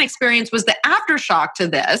second experience was the aftershock to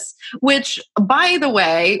this, which by the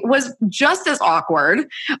way, was just as awkward.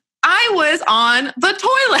 I was on the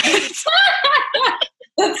toilet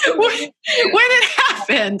when it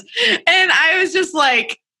happened. And I was just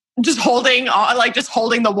like, holding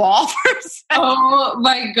the wall for a second. Oh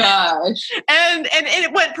my gosh. And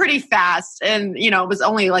it went pretty fast. And, it was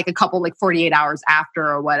only like a couple, 48 hours after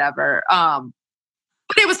or whatever.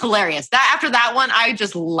 But it was hilarious. After that one, I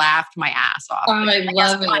just laughed my ass off. Oh, I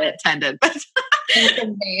love it. Pun intended. It's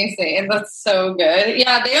amazing. That's so good.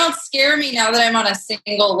 Yeah, they don't scare me now that I'm on a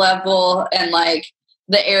single level and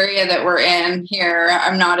the area that we're in here,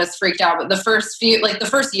 I'm not as freaked out. But the first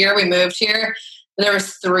year we moved here, there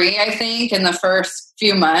was 3, I think, in the first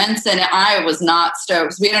few months, and I was not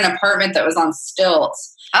stoked. We had an apartment that was on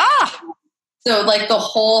stilts. So the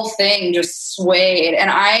whole thing just swayed,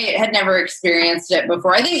 and I had never experienced it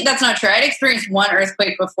before. I think that's not true. I'd experienced one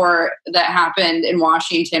earthquake before that happened in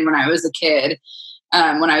Washington when I was a kid,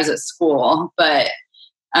 when I was at school. But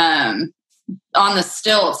on the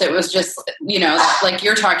stilts, it was just, like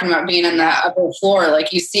you're talking about being in the upper floor,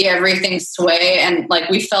 you see everything sway, and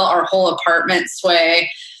we felt our whole apartment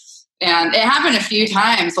sway. And it happened a few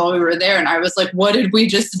times while we were there. And I was like, what did we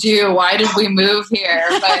just do? Why did we move here?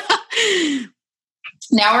 But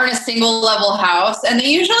now we're in a single level house. And they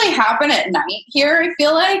usually happen at night here, I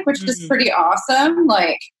feel like, which is pretty awesome.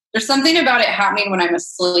 There's something about it happening when I'm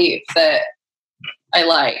asleep that I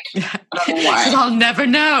like. I don't know why. I'll never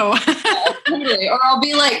know. Yeah, totally. Or I'll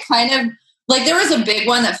be kind of, there was a big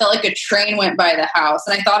one that felt like a train went by the house,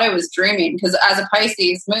 and I thought I was dreaming because as a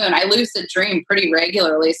Pisces moon, I lucid dream pretty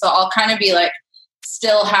regularly. So I'll kind of be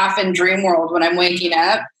still half in dream world when I'm waking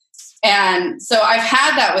up. And so I've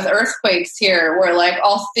had that with earthquakes here where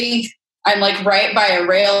I'll think I'm right by a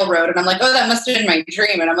railroad and I'm oh, that must have been my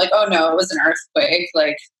dream. And I'm oh no, it was an earthquake.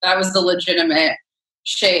 That was the legitimate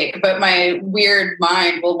shake. But my weird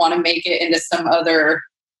mind will want to make it into some other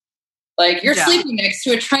you're sleeping next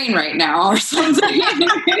to a train right now or something.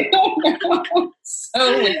 I don't know.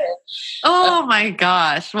 So weird. Oh my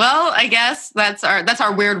gosh. Well, I guess that's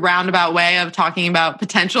our weird roundabout way of talking about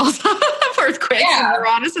potentials of earthquakes. Yeah. There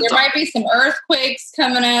might be some earthquakes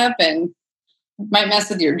coming up and might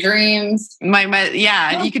mess with your dreams. You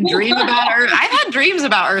can dream about I've had dreams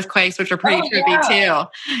about earthquakes, which are pretty trippy too.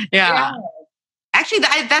 Yeah. Actually,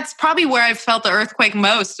 that's probably where I felt the earthquake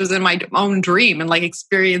most, was in my own dream and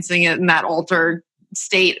experiencing it in that altered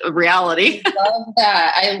state of reality. I love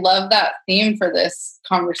that. I love that theme for this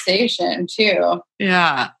conversation too.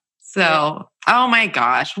 Yeah. So, oh my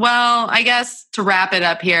gosh. Well, I guess to wrap it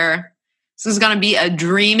up here, this is going to be a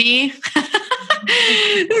dreamy,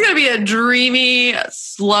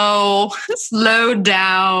 slow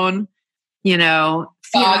down,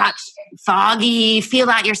 foggy, feel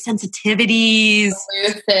out your sensitivities.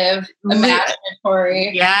 Elusive,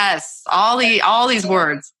 imaginatory. Yes, all these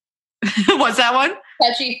words. What's that one?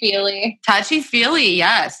 Touchy-feely. Touchy-feely,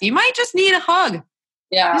 yes. You might just need a hug.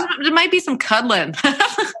 Yeah. There might be some cuddling.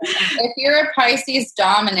 If you're a Pisces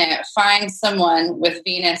dominant, find someone with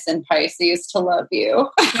Venus and Pisces to love you.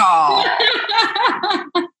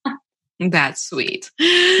 That's sweet.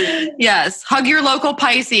 Yes. Hug your local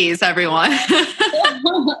Pisces, everyone.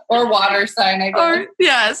 Or water sign, I guess.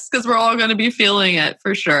 Yes, because we're all going to be feeling it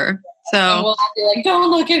for sure. So and we'll be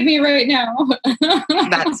don't look at me right now.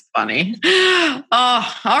 That's funny.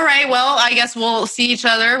 Oh, all right. Well, I guess we'll see each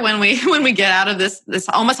other when we get out of this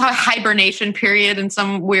almost a hibernation period in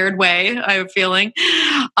some weird way, I have a feeling.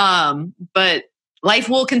 But life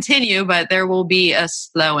will continue, but there will be a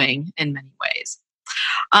slowing in many ways.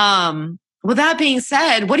 With that being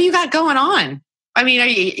said, what do you got going on? I mean,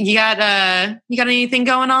 you got anything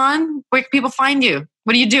going on? Where can people find you?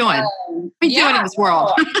 What are you doing? What are you doing in this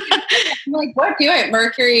world? I'm what do I?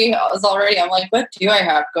 Mercury is already. I'm what do I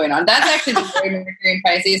have going on? That's actually the very Mercury and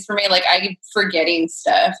Pisces for me. I'm forgetting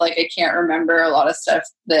stuff. I can't remember a lot of stuff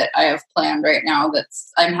that I have planned right now.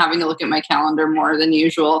 I'm having to look at my calendar more than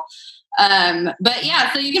usual. But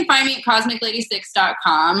yeah, so you can find me at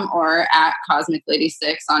cosmiclady6.com or at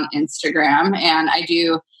cosmiclady6 on Instagram. And I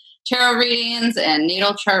do tarot readings and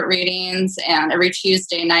natal chart readings. And every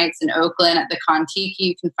Tuesday nights in Oakland at the Contiki,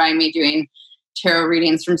 you can find me doing tarot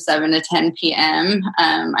readings from 7 to 10 p.m.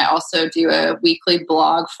 I also do a weekly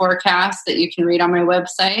blog forecast that you can read on my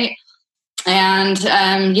website. And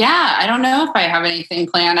I don't know if I have anything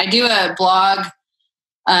planned. I do a blog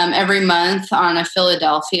every month on a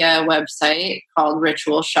Philadelphia website called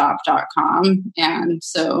ritualshop.com. And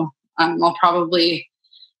so I'll probably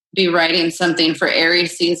be writing something for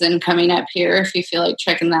Aries season coming up here if you feel like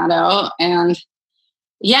checking that out. And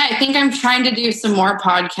yeah, I think I'm trying to do some more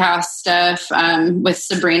podcast stuff with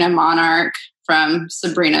Sabrina Monarch from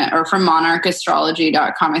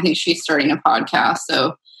monarchastrology.com. I think she's starting a podcast.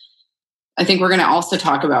 So I think we're going to also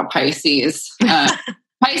talk about Pisces.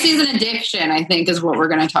 Pisces and addiction, I think, is what we're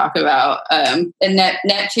going to talk about. And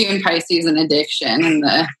Neptune, Pisces, and addiction, and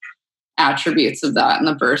the attributes of that in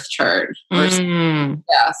the birth chart. Yeah,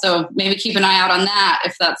 so maybe keep an eye out on that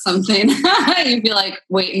if that's something you feel like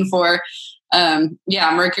waiting for.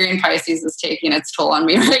 Mercury in Pisces is taking its toll on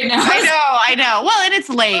me right now. I know. Well, and it's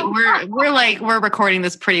late. We're recording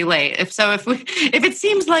this pretty late. If it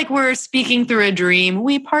seems like we're speaking through a dream,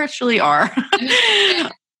 we partially are. Yeah.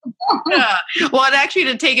 Well, and actually,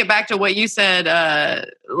 to take it back to what you said a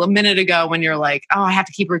minute ago, when you're like, "Oh, I have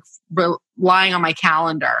to keep relying on my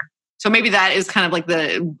calendar." So maybe that is kind of like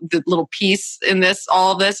the little piece in this.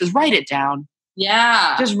 All of this is write it down.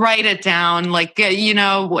 Yeah, just write it down. Like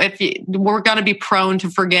we're going to be prone to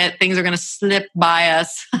forget, things are going to slip by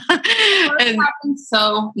us. It happens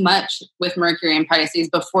so much with Mercury and Pisces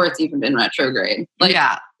before it's even been retrograde. Like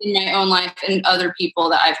in my own life and other people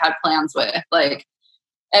that I've had plans with, like.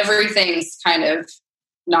 Everything's kind of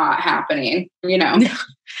not happening,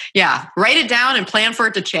 Yeah. Write it down and plan for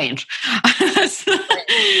it to change. That's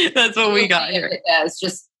what we got here. It does.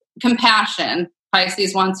 Just compassion.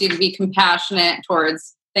 Pisces wants you to be compassionate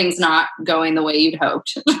towards things not going the way you'd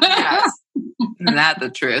hoped. Yes. Isn't that the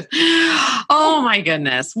truth? Oh my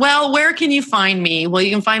goodness. Well, where can you find me? Well, you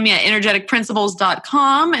can find me at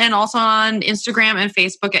energeticprinciples.com and also on Instagram and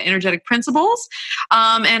Facebook at Energetic Principles.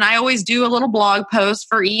 And I always do a little blog post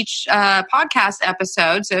for each podcast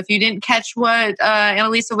episode. So if you didn't catch what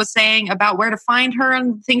Annalisa was saying about where to find her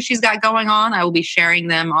and things she's got going on, I will be sharing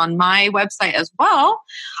them on my website as well.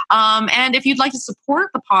 And if you'd like to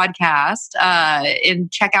support the podcast and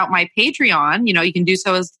check out my Patreon, you can do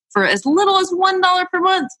so for as little as $1 per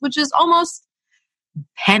month, which is almost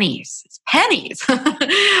pennies. It's pennies.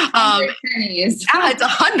 100 pennies. It's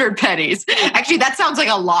 100 pennies. Actually, that sounds like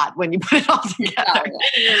a lot when you put it all together.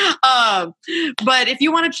 But if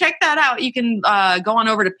you want to check that out, you can go on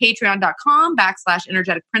over to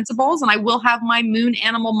patreon.com/energetic principles. And I will have my Moon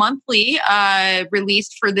Animal Monthly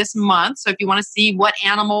released for this month. So if you want to see what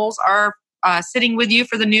animals are sitting with you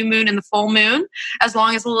for the new moon and the full moon, as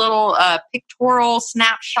long as a little pictorial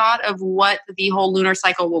snapshot of what the whole lunar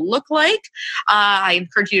cycle will look like. I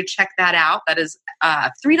encourage you to check that out. That is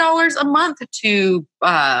 $3 a month to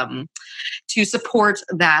support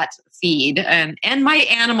that feed and my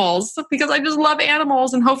animals, because I just love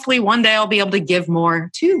animals, and hopefully one day I'll be able to give more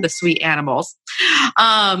to the sweet animals.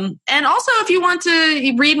 And also, if you want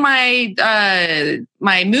to read my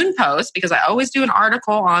moon post, because I always do an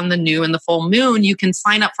article on the new and the full moon, you can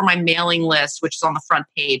sign up for my mailing list, which is on the front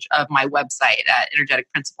page of my website at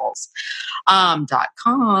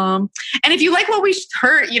energeticprinciples.com. And if you like what we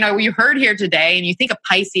heard, you heard here today, and you think a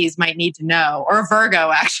Pisces might need to know, or a Virgo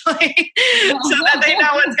actually, so that they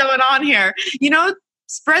know what's going on here,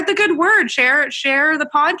 spread the good word, share the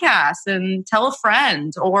podcast and tell a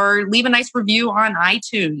friend, or leave a nice review on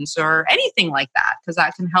iTunes or anything like that, because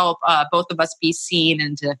that can help both of us be seen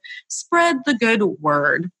and to spread the good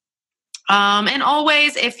word. And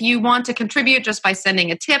always, if you want to contribute just by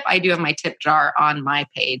sending a tip, I do have my tip jar on my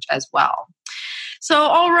page as well. So,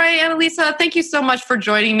 all right, Annalisa, thank you so much for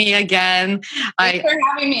joining me again. Thanks for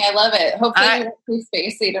having me. I love it. Hopefully you're too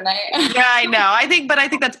spacey tonight. Yeah, I know. I think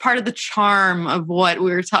that's part of the charm of what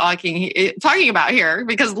we're talking about here,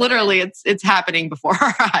 because literally it's happening before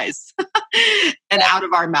our eyes and out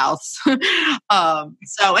of our mouths.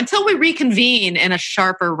 So until we reconvene in a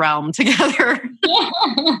sharper realm together.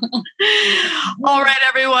 All right,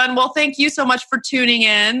 everyone. Well, thank you so much for tuning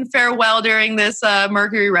in. Farewell during this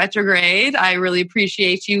Mercury retrograde. I really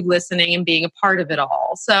appreciate you listening and being a part of it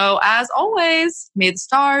all. So as always, may the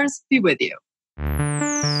stars be with you.